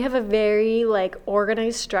 so we have a very like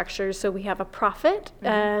organized structure. So we have a prophet,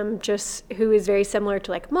 just who is very similar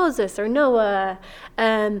to like Moses or Noah,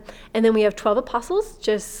 and then we have 12 apostles,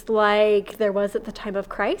 just like there was at the time of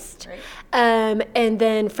Christ. Right. And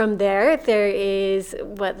then from there is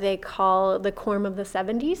what they call the Quorum of the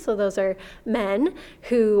 70. So those are men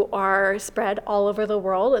who are spread all over the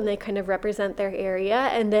world, and they kind of represent their area.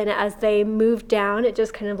 And then as they move down, it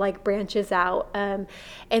just kind of like branches out.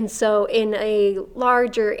 And so in a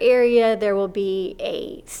larger area, there will be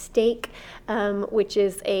a stake, which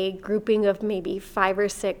is a grouping of maybe 5 or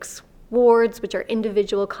 6 wards, which are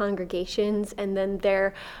individual congregations, and then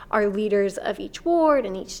there are leaders of each ward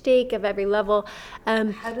and each stake of every level.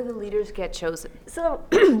 How do the leaders get chosen? So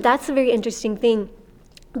that's a very interesting thing,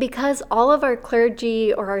 because all of our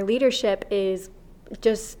clergy or our leadership is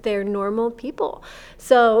just they're normal people.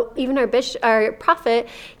 So even our prophet,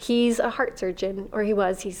 he's a heart surgeon, or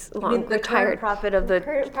he's long The retired. current prophet of the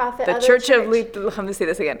Prophet the of the Church of church. let me say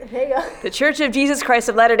this again. There you go. The Church of Jesus Christ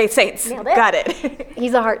of Latter-day Saints. Nailed it. Got it.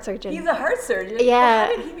 He's a heart surgeon. He's a heart surgeon. Yeah.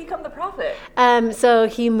 How did he become the prophet? So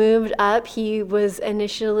he moved up. He was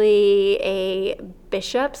initially a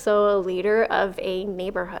bishop, so a leader of a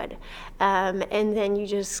neighborhood. And then you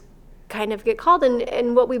just kind of get called,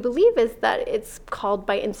 and what we believe is that it's called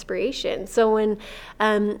by inspiration. So when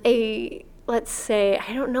let's say,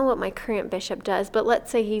 I don't know what my current bishop does, but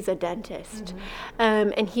let's say he's a dentist,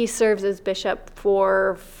 and he serves as bishop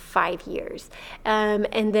for 5 years.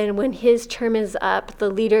 And then when his term is up, the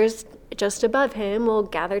leaders just above him will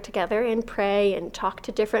gather together and pray and talk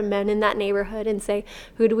to different men in that neighborhood and say,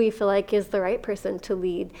 who do we feel like is the right person to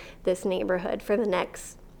lead this neighborhood for the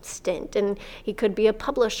next stint? And he could be a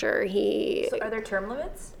publisher. So are there term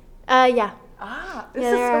limits? Yeah. This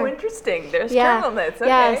Yeah, is there so are. interesting. There's Yeah. term limits. Okay.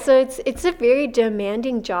 Yeah, so it's a very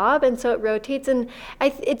demanding job, and so it rotates, and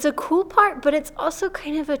it's a cool part, but it's also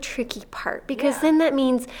kind of a tricky part, because then that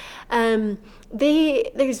means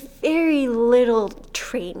there's very little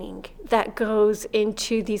training that goes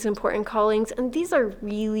into these important callings, and these are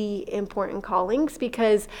really important callings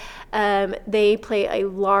because they play a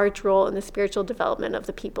large role in the spiritual development of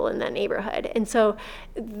the people in that neighborhood. And so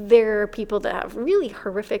there are people that have really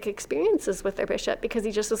horrific experiences with their bishop because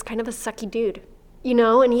he just was kind of a sucky dude, you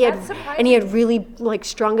know, and he had really like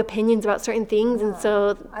strong opinions about certain things, and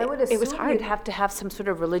so I would it was assume hard. you'd have to have some sort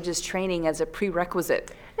of religious training as a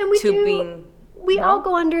prerequisite And we to do. being. We all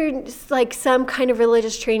go under like some kind of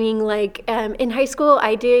religious training. Like in high school,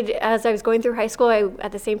 I did, as I was going through high school, I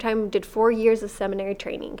at the same time did 4 years of seminary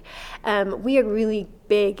training. We are really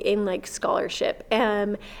big in like scholarship.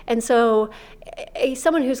 And so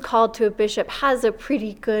someone who's called to a bishop has a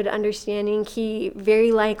pretty good understanding. He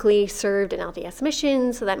very likely served in LDS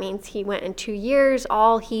missions, so that means he went in 2 years.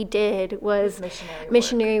 All he did was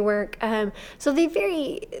missionary work. So they're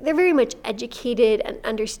very much educated and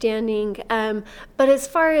understanding. But as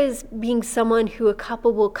far as being someone who a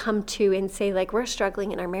couple will come to and say, like, we're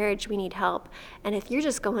struggling in our marriage, we need help, and if you're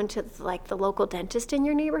just going to like the local dentist in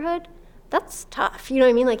your neighborhood, that's tough. You know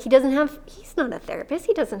what I mean? Like he's not a therapist.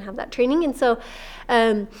 He doesn't have that training. And so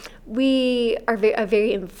we are a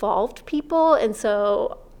very involved people. And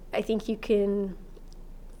so I think you can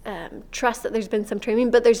trust that there's been some training,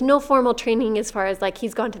 but there's no formal training as far as like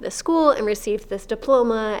he's gone to the school and received this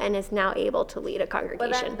diploma and is now able to lead a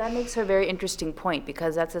congregation. Well, that makes for a very interesting point,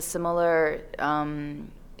 because that's a similar,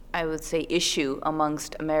 I would say, issue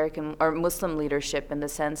amongst American or Muslim leadership, in the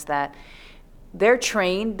sense that they're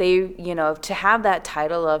trained, to have that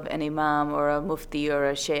title of an imam or a mufti or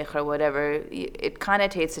a sheikh or whatever, it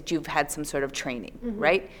connotates that you've had some sort of training,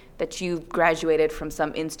 right? That you've graduated from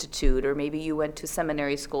some institute, or maybe you went to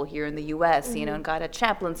seminary school here in the U.S., and got a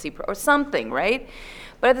chaplaincy or something, right?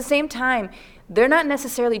 But at the same time, they're not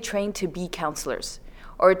necessarily trained to be counselors,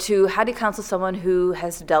 or to how to counsel someone who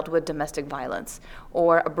has dealt with domestic violence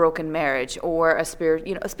or a broken marriage or a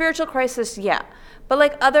spiritual crisis, yeah. But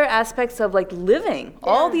like other aspects of like living,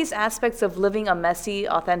 all these aspects of living a messy,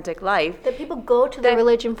 authentic life. That people go to their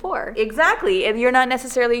religion for. Exactly, and you're not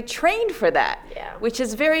necessarily trained for that, which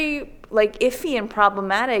is very like iffy and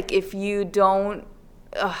problematic if you don't,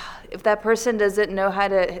 if that person doesn't know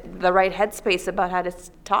the right headspace about how to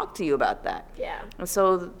talk to you about that. Yeah. And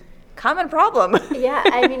so, common problem. Yeah,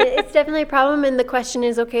 I mean, it's definitely a problem, and the question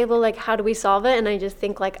is, okay, well, like, how do we solve it? And I just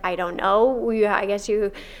think, like, I don't know. I guess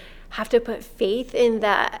you have to put faith in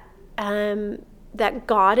that that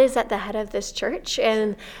God is at the head of this church,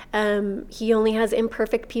 and he only has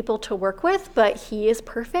imperfect people to work with, but he is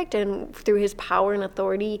perfect, and through his power and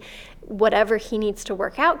authority, whatever he needs to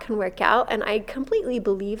work out can work out. And I completely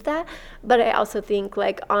believe that, but I also think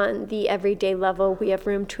like on the everyday level, we have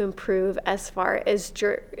room to improve as far as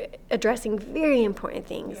addressing very important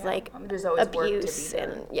things like there's always abuse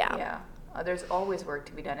work to be done. There's always work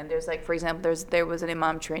to be done. And there's like, for example, there was an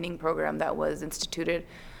imam training program that was instituted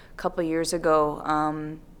a couple of years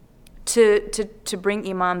ago to bring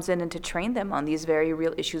imams in and to train them on these very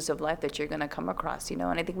real issues of life that you're going to come across, and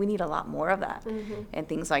I think we need a lot more of that and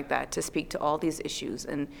things like that to speak to all these issues.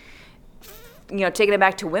 And taking it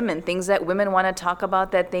back to women, things that women want to talk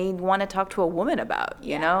about that they want to talk to a woman about,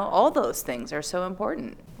 all those things are so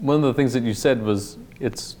important. One of the things that you said was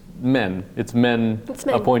it's men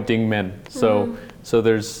appointing men. So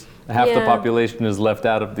there's half the population is left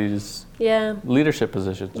out of these leadership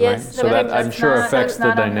positions, right? So that I'm sure affects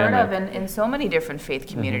the dynamic. That's not unheard of in so many different faith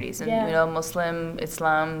communities, and Muslim,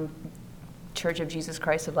 Islam, Church of Jesus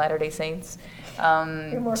Christ of Latter-day Saints,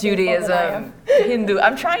 Judaism, Hindu.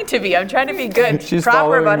 I'm trying to be good, She's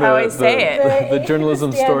proper about how I say it. The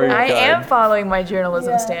journalism story I guide. am following my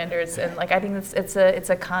journalism standards, and I think it's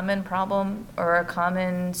a common problem or a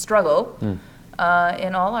common struggle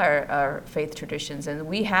in all our faith traditions, and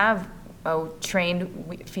we have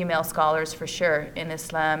trained female scholars for sure in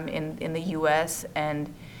Islam in the U.S.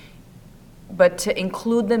 But to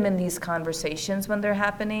include them in these conversations when they're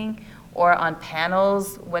happening, or on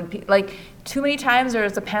panels when too many times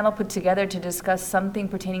there's a panel put together to discuss something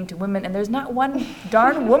pertaining to women, and there's not one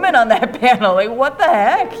darn woman on that panel. What the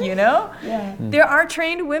heck, There are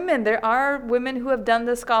trained women. There are women who have done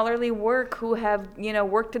the scholarly work, who have,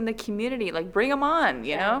 worked in the community. Bring them on,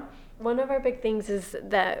 One of our big things is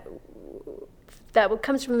that what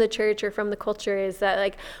comes from the church or from the culture is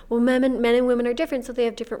that men and women are different, so they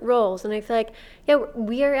have different roles. And I feel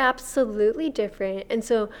we are absolutely different. And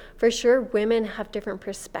so for sure women have different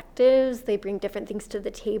perspectives, they bring different things to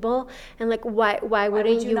the table, and why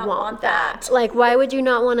wouldn't you want that? Why would you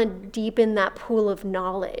not want to deepen that pool of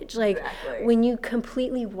knowledge? Exactly. When you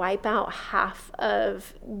completely wipe out half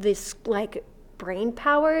of this brain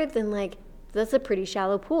power, then that's a pretty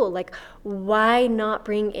shallow pool. Why not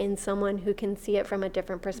bring in someone who can see it from a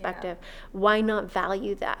different perspective? Why not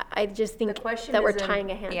value that? I just think that we're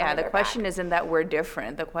tying a hand. Yeah, the question isn't that we're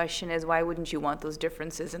different. The question is, why wouldn't you want those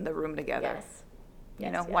differences in the room together?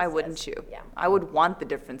 Yes. Why wouldn't you? Yeah. I would want the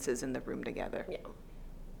differences in the room together. Yeah.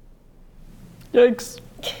 Yikes.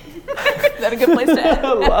 Is that a good place to end?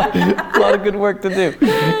 a lot of good work to do.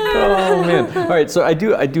 Oh man! All right, so I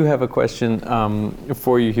do have a question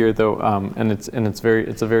for you here, though, and it's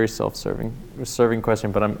a very self-serving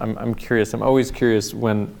question. But I'm curious. I'm always curious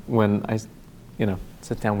when I,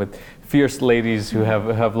 sit down with fierce ladies who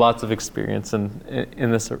have lots of experience in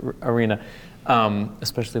this arena.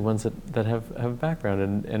 Especially ones that have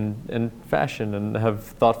background in fashion and have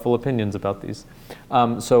thoughtful opinions about these.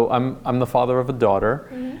 So I'm the father of a daughter,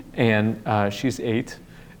 and she's 8.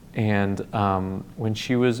 And when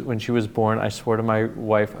she was born, I swore to my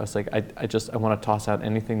wife, I was like, I want to toss out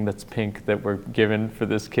anything that's pink that we're given for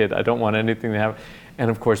this kid. I don't want anything to have.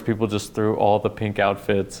 And of course, people just threw all the pink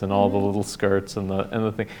outfits and all the little skirts and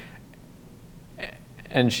the thing.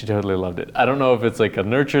 And she totally loved it. I don't know if it's a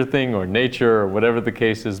nurture thing or nature or whatever the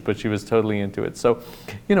case is, but she was totally into it. So,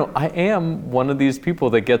 I am one of these people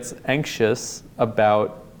that gets anxious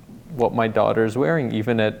about what my daughter's wearing,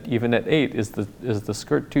 even at 8. Is the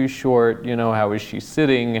skirt too short? How is she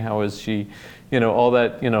sitting? How is she, all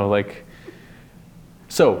that,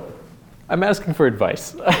 So, I'm asking for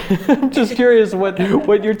advice. I'm just curious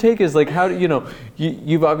what your take is. How do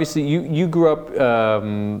you've obviously you grew up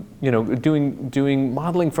doing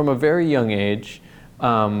modeling from a very young age,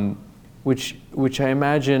 which I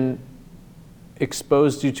imagine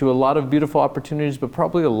exposed you to a lot of beautiful opportunities, but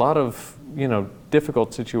probably a lot of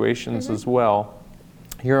difficult situations as well.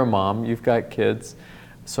 You're a mom. You've got kids,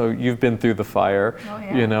 so you've been through the fire. Oh,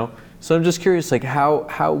 yeah. So I'm just curious,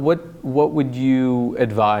 what would you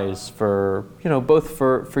advise for, both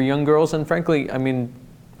for young girls, and frankly, I mean,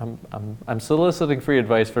 I'm soliciting free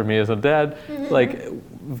advice for me as a dad,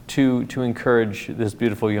 to encourage this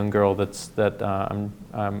beautiful young girl that I'm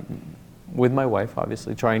with my wife,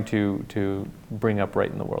 obviously, trying to bring up right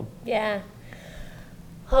in the world. Yeah.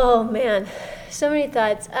 Oh man, so many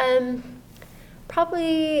thoughts.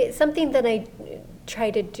 Probably something that I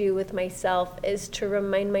try to do with myself is to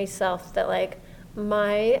remind myself that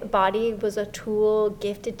my body was a tool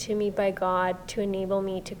gifted to me by God to enable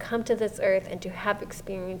me to come to this earth and to have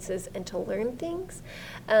experiences and to learn things.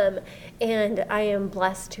 And I am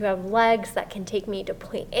blessed to have legs that can take me to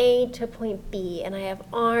point A to point B, and I have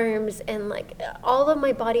arms, and like all of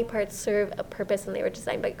my body parts serve a purpose, and they were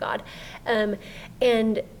designed by God. And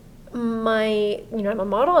I'm a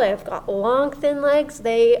model. I've got long, thin legs.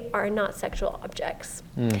 They are not sexual objects.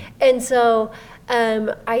 And so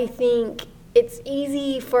I think it's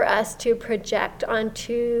easy for us to project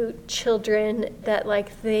onto children that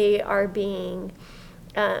like they are being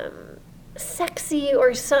sexy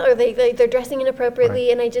or they're dressing inappropriately.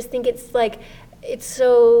 Right. And I just think it's like it's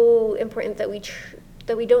so important that we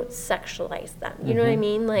don't sexualize them. You know what I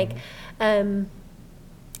mean? Like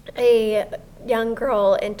a young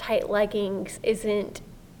girl in tight leggings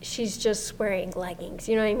she's just wearing leggings,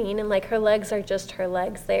 you know what I mean? And like her legs are just her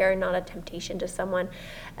legs. They are not a temptation to someone.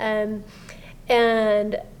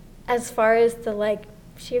 And as far as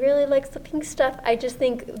she really likes the pink stuff, I just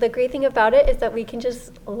think the great thing about it is that we can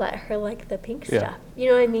just let her like the pink stuff. You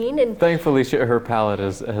know what I mean? And thankfully, her palette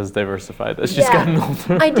has diversified as she's gotten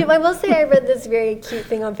older. I will say I read this very cute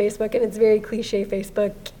thing on Facebook, and it's very cliche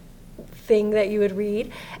Facebook thing that you would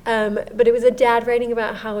read, but it was a dad writing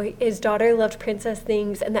about how his daughter loved princess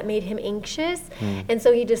things and that made him anxious, and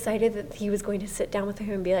so he decided that he was going to sit down with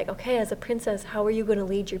her and be like, okay, as a princess, how are you going to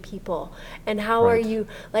lead your people, and how are you,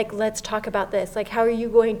 like, let's talk about this, like, how are you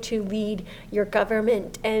going to lead your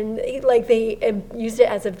government? And like they used it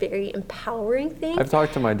as a very empowering thing. I've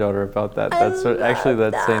talked to my daughter about that. That's actually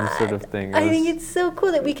that same sort of thing. I think it's so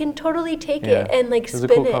cool that we can totally take it and like spin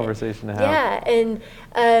it. It was a cool conversation to have. Yeah, and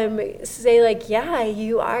say like, yeah,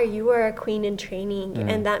 you are a queen in training,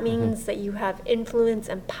 and that means that you have influence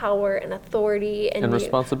and power and authority and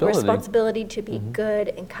responsibility to be good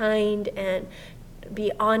and kind and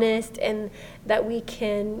be honest, and that we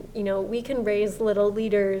can raise little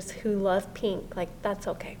leaders who love pink. Like, that's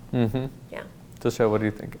okay. Yeah. Tisha, what do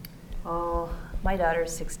you think? Oh, my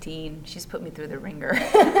daughter's 16. She's put me through the ringer.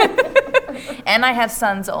 And I have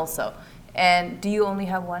sons also. And do you only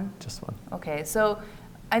have one? Just one. Okay, so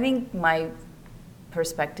I think my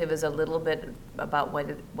perspective is a little bit about what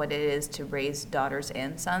it is to raise daughters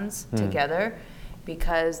and sons together,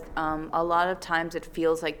 because a lot of times it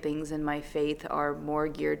feels like things in my faith are more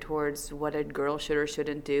geared towards what a girl should or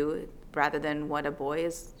shouldn't do rather than what a boy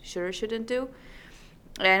should or shouldn't do.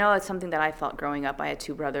 And I know it's something that I felt growing up. I had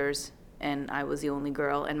two brothers, and I was the only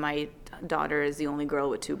girl, and my daughter is the only girl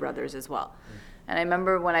with two brothers as well. And I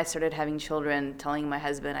remember when I started having children, telling my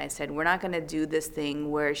husband, I said, we're not going to do this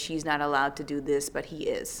thing where she's not allowed to do this, but he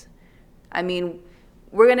is. I mean,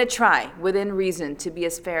 we're going to try, within reason, to be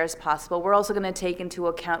as fair as possible. We're also going to take into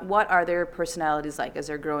account what are their personalities like as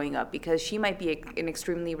they're growing up, because she might be an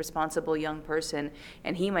extremely responsible young person,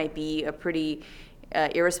 and he might be a pretty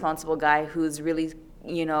irresponsible guy who's really,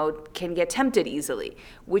 can get tempted easily,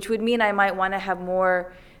 which would mean I might want to have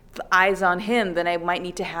more eyes on him than I might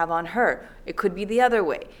need to have on her. It could be the other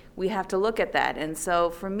way. We have to look at that. And so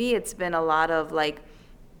for me, it's been a lot of like,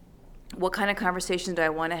 what kind of conversations do I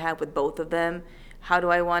want to have with both of them? How do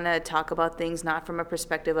I want to talk about things, not from a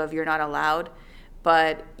perspective of you're not allowed,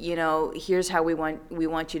 but here's how we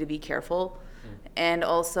want you to be careful. And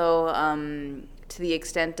also to the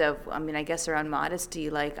extent of, I guess around modesty,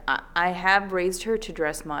 like I have raised her to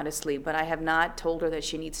dress modestly, but I have not told her that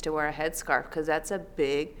she needs to wear a headscarf, because that's a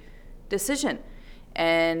big decision.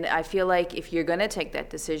 And I feel like if you're going to take that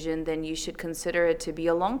decision, then you should consider it to be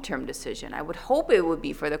a long-term decision. I would hope it would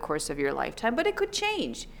be for the course of your lifetime, but it could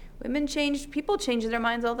change. Women change, people change their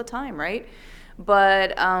minds all the time, right?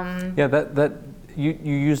 But that you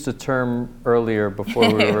used a term earlier before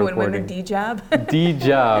we were recording. When women D-job?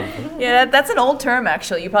 D-job. Yeah, that's an old term,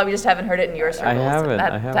 actually. You probably just haven't heard it in your circles. I haven't.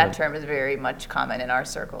 That term is very much common in our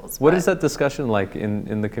circles. What is that discussion like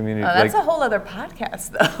in the community? That's a whole other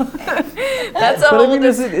podcast, though. That's a whole.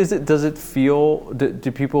 Is it? Does it feel?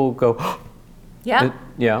 Do people go? Yeah.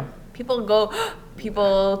 Yeah. People go.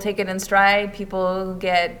 People take it in stride. People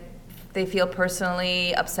they feel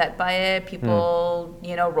personally upset by it. People,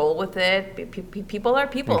 roll with it. People are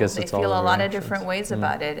people. They feel a lot of different ways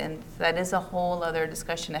about it, and that is a whole other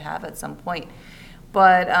discussion to have at some point.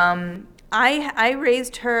 But I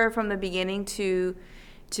raised her from the beginning to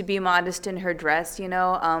be modest in her dress.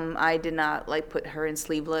 I did not put her in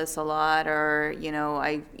sleeveless a lot, or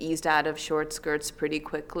I eased out of short skirts pretty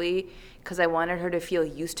quickly, because I wanted her to feel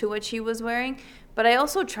used to what she was wearing. But I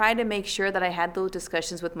also try to make sure that I had those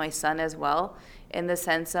discussions with my son as well, in the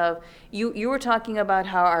sense of, you were talking about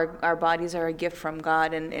how our bodies are a gift from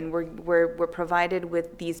God, and we're provided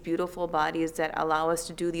with these beautiful bodies that allow us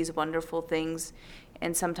to do these wonderful things.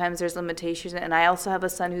 And sometimes there's limitations. And I also have a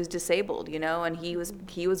son who's disabled, and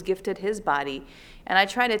he was gifted his body. And I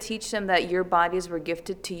try to teach them that your bodies were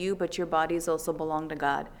gifted to you, but your bodies also belong to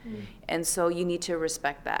God. And so you need to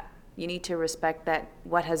respect that. You need to respect that,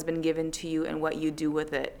 what has been given to you and what you do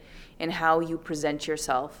with it, and how you present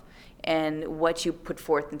yourself and what you put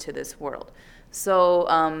forth into this world. So,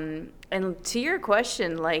 and to your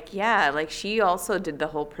question, she also did the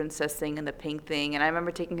whole princess thing and the pink thing. And I remember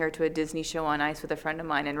taking her to a Disney show on ice with a friend of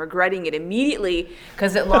mine and regretting it immediately,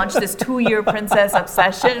 because it launched this 2-year princess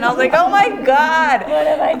obsession. And I was like, oh my God, what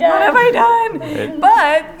have I done?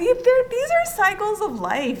 But these are cycles of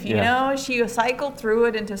life, you know? She cycled through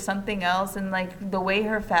it into something else. And like the way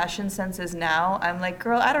her fashion sense is now, I'm like,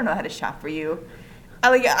 girl, I don't know how to shop for you.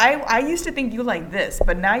 I used to think you like this,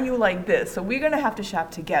 but now you like this. So we're going to have to shop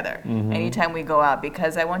together anytime we go out,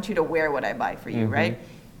 because I want you to wear what I buy for you, right?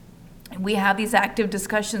 And we have these active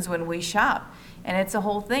discussions when we shop. And it's a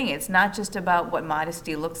whole thing. It's not just about what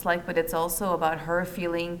modesty looks like, but it's also about her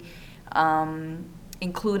feeling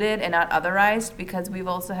included and not otherized, because we've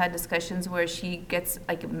also had discussions where she gets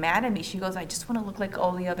like mad at me. She goes, I just want to look like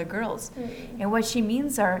all the other girls. And what she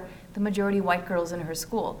means are the majority white girls in her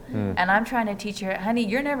school. And I'm trying to teach her, honey,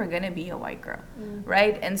 you're never going to be a white girl,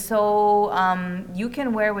 right? And so you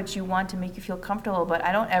can wear what you want to make you feel comfortable, but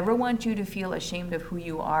I don't ever want you to feel ashamed of who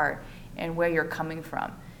you are and where you're coming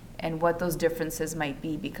from and what those differences might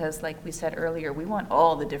be, because like we said earlier, we want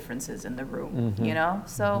all the differences in the room, you know?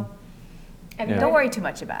 So don't worry too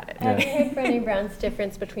much about it. Have you heard Brené Brown's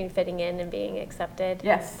difference between fitting in and being accepted?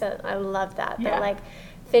 Yes. So I love that. That like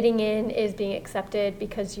fitting in is being accepted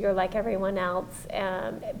because you're like everyone else.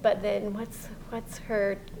 But then what's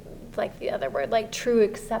her, like the other word, like true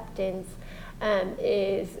acceptance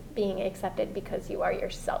is being accepted because you are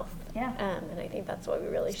yourself. Yeah. And I think that's what we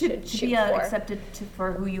really should shoot be for. Accepted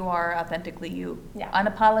for who you are, authentically you,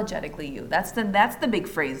 unapologetically you. That's the big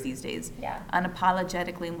phrase these days. Yeah.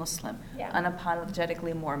 Unapologetically Muslim,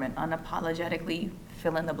 unapologetically Mormon, unapologetically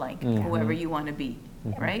fill in the blank, whoever you want to be,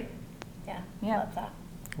 right? Yeah, love that.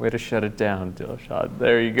 Way to shut it down, Dilshad.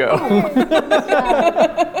 There you go.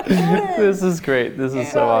 This is great. This is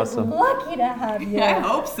so awesome. Lucky to have you. I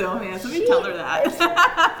hope so, man. Somebody tell her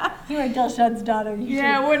that. You are Dilshad's daughter. You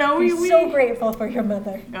we're so grateful for your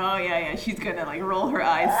mother. Oh, yeah. She's going to like roll her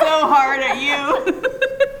eyes so hard at you.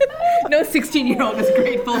 No 16-year-old is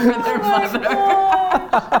grateful for their mother.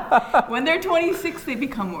 When they're 26, they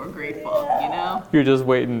become more grateful, you know? You're just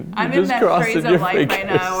waiting. I'm in that phase of life right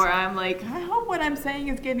now where I'm like, I hope what I'm saying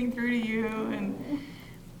is getting through to you, and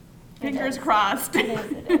fingers crossed. It is.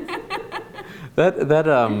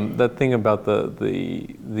 That thing about the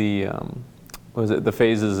what was it? The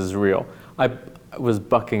phases is real. I was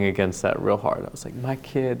bucking against that real hard. I was like, my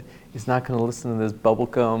kid is not going to listen to this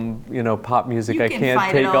bubblegum, pop music. I can't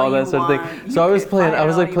take all that sort of thing. So I was playing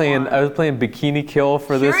Bikini Kill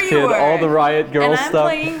for this kid, all the Riot Girl stuff.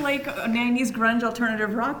 And I'm playing like 90s grunge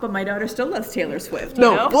alternative rock, but my daughter still loves Taylor Swift.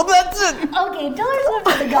 No, you know? well that's it. Okay, Taylor Swift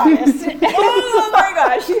is the goddess. Oh my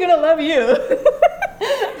gosh, she's gonna love you.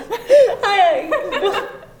 I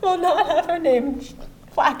will not have her name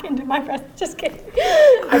whack into my breast. Just kidding.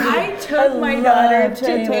 I took my daughter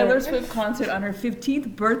to a Taylor Swift concert on her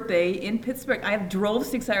 15th birthday in Pittsburgh. I drove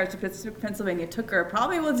 6 hours to Pittsburgh, Pennsylvania, took her.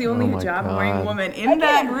 Probably was the only hijab-wearing woman in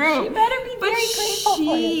that room. She better be very grateful for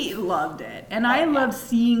it. She loved it. And I loved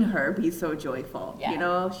seeing her be so joyful. Yeah. You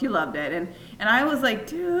know, she loved it. And I was like,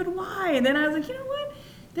 dude, why? And then I was like, you know what?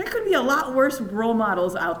 There could be a lot worse role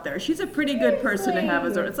models out there. She's a pretty good person to have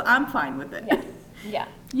as a, so I'm fine with it. Yeah.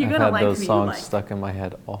 You're I've gonna had like those who songs you like. stuck in my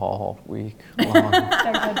head all week long. They're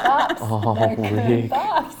good bops. All They're good week.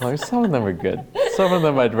 bops. Well, some of them are good. Some of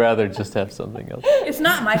them I'd rather just have something else. It's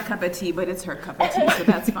not my cup of tea, but it's her cup of tea, so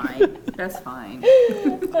that's fine. That's fine.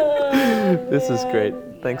 This is great.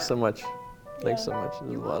 Thanks so much. Thanks so much. It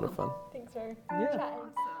was a lot of fun. Thanks for Yeah. chatting.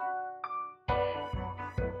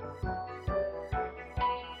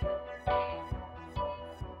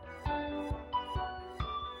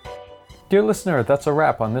 Dear listener, that's a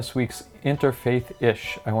wrap on this week's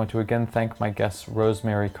Interfaith-ish. I want to again thank my guests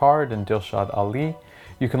Rosemary Card and Dilshad Ali.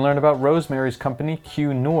 You can learn about Rosemary's company,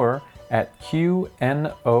 Q Noor, at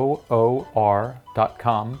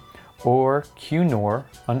QNOOR.com or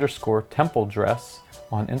QNoor_temple dress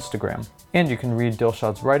on Instagram. And you can read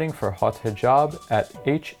Dilshad's writing for Hot Hijab at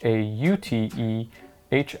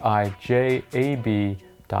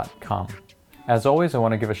HAUTEHIJAB.com. As always, I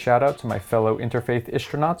want to give a shout out to my fellow Interfaith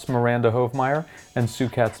Istronauts, Miranda Hovmeyer and Sue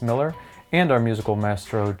Katz-Miller, and our musical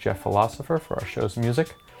maestro, Jeff Philosopher, for our show's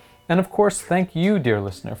music. And of course, thank you, dear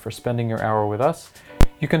listener, for spending your hour with us.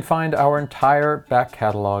 You can find our entire back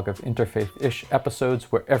catalog of Interfaith-ish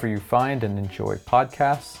episodes wherever you find and enjoy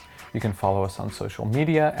podcasts. You can follow us on social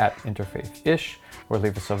media at Interfaith-ish, or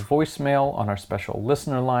leave us a voicemail on our special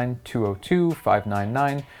listener line,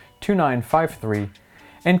 202-599-2953,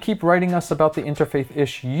 and keep writing us about the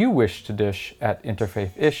Interfaith-ish you wish to dish at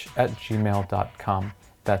interfaithish@gmail.com.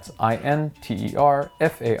 That's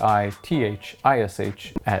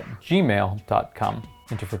interfaithish@gmail.com.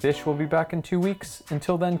 Interfaith-ish will be back in 2 weeks.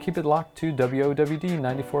 Until then, keep it locked to WOWD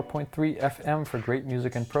 94.3 FM for great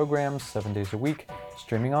music and programs 7 days a week,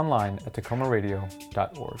 streaming online at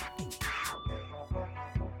tacomaradio.org.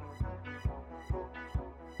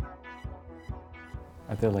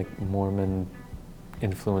 Are there like Mormon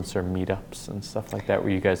influencer meetups and stuff like that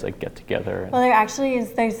where you guys like get together? Well, there actually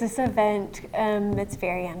is. There's this event that's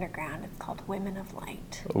very underground. It's called Women of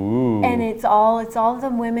Light. Ooh. And it's all of the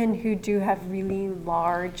women who do have really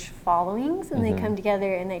large followings, and they come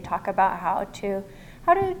together and they talk about how to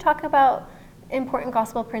talk about important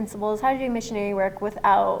gospel principles, how to do missionary work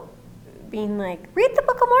without being like, read the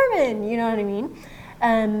Book of Mormon. You know what I mean?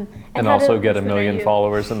 And also get 1 million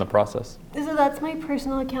followers in the process. So that's my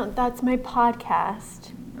personal account. That's my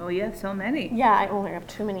podcast. Oh, you have so many. Yeah, I only have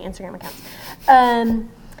too many Instagram accounts.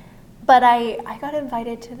 But I got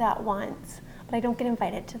invited to that once, but I don't get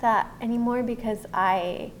invited to that anymore because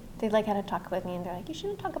they like had to talk with me, and they're like, you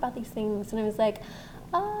shouldn't talk about these things. And I was like,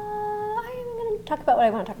 I'm going to talk about what I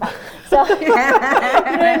want to talk about. So, you know what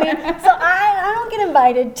I mean? So I don't get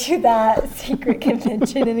invited to that secret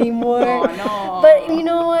convention anymore. Oh, no. But you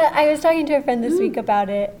know what? I was talking to a friend this week about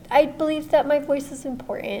it. I believe that my voice is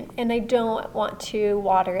important, and I don't want to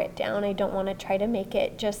water it down. I don't want to try to make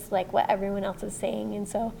it just like what everyone else is saying. And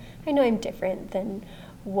so I know I'm different than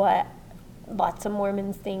what lots of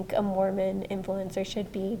Mormons think a Mormon influencer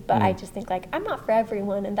should be, but I just think like I'm not for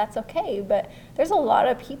everyone, and that's okay. But there's a lot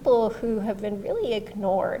of people who have been really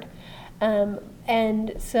ignored,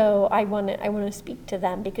 and so I want to speak to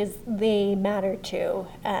them because they matter too,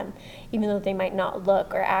 even though they might not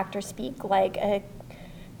look or act or speak like a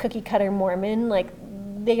cookie cutter Mormon. Like,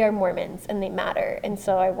 they are Mormons and they matter, and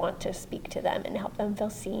so I want to speak to them and help them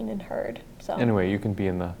feel seen and heard. So anyway, you can be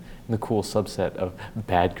in the cool subset of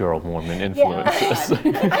bad girl Mormon influencers.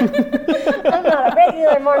 Yeah. I'm not a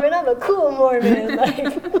regular Mormon, I'm a cool Mormon. Like,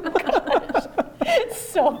 gosh, it's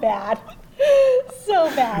so bad. So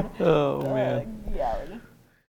bad. Oh man. Yeah.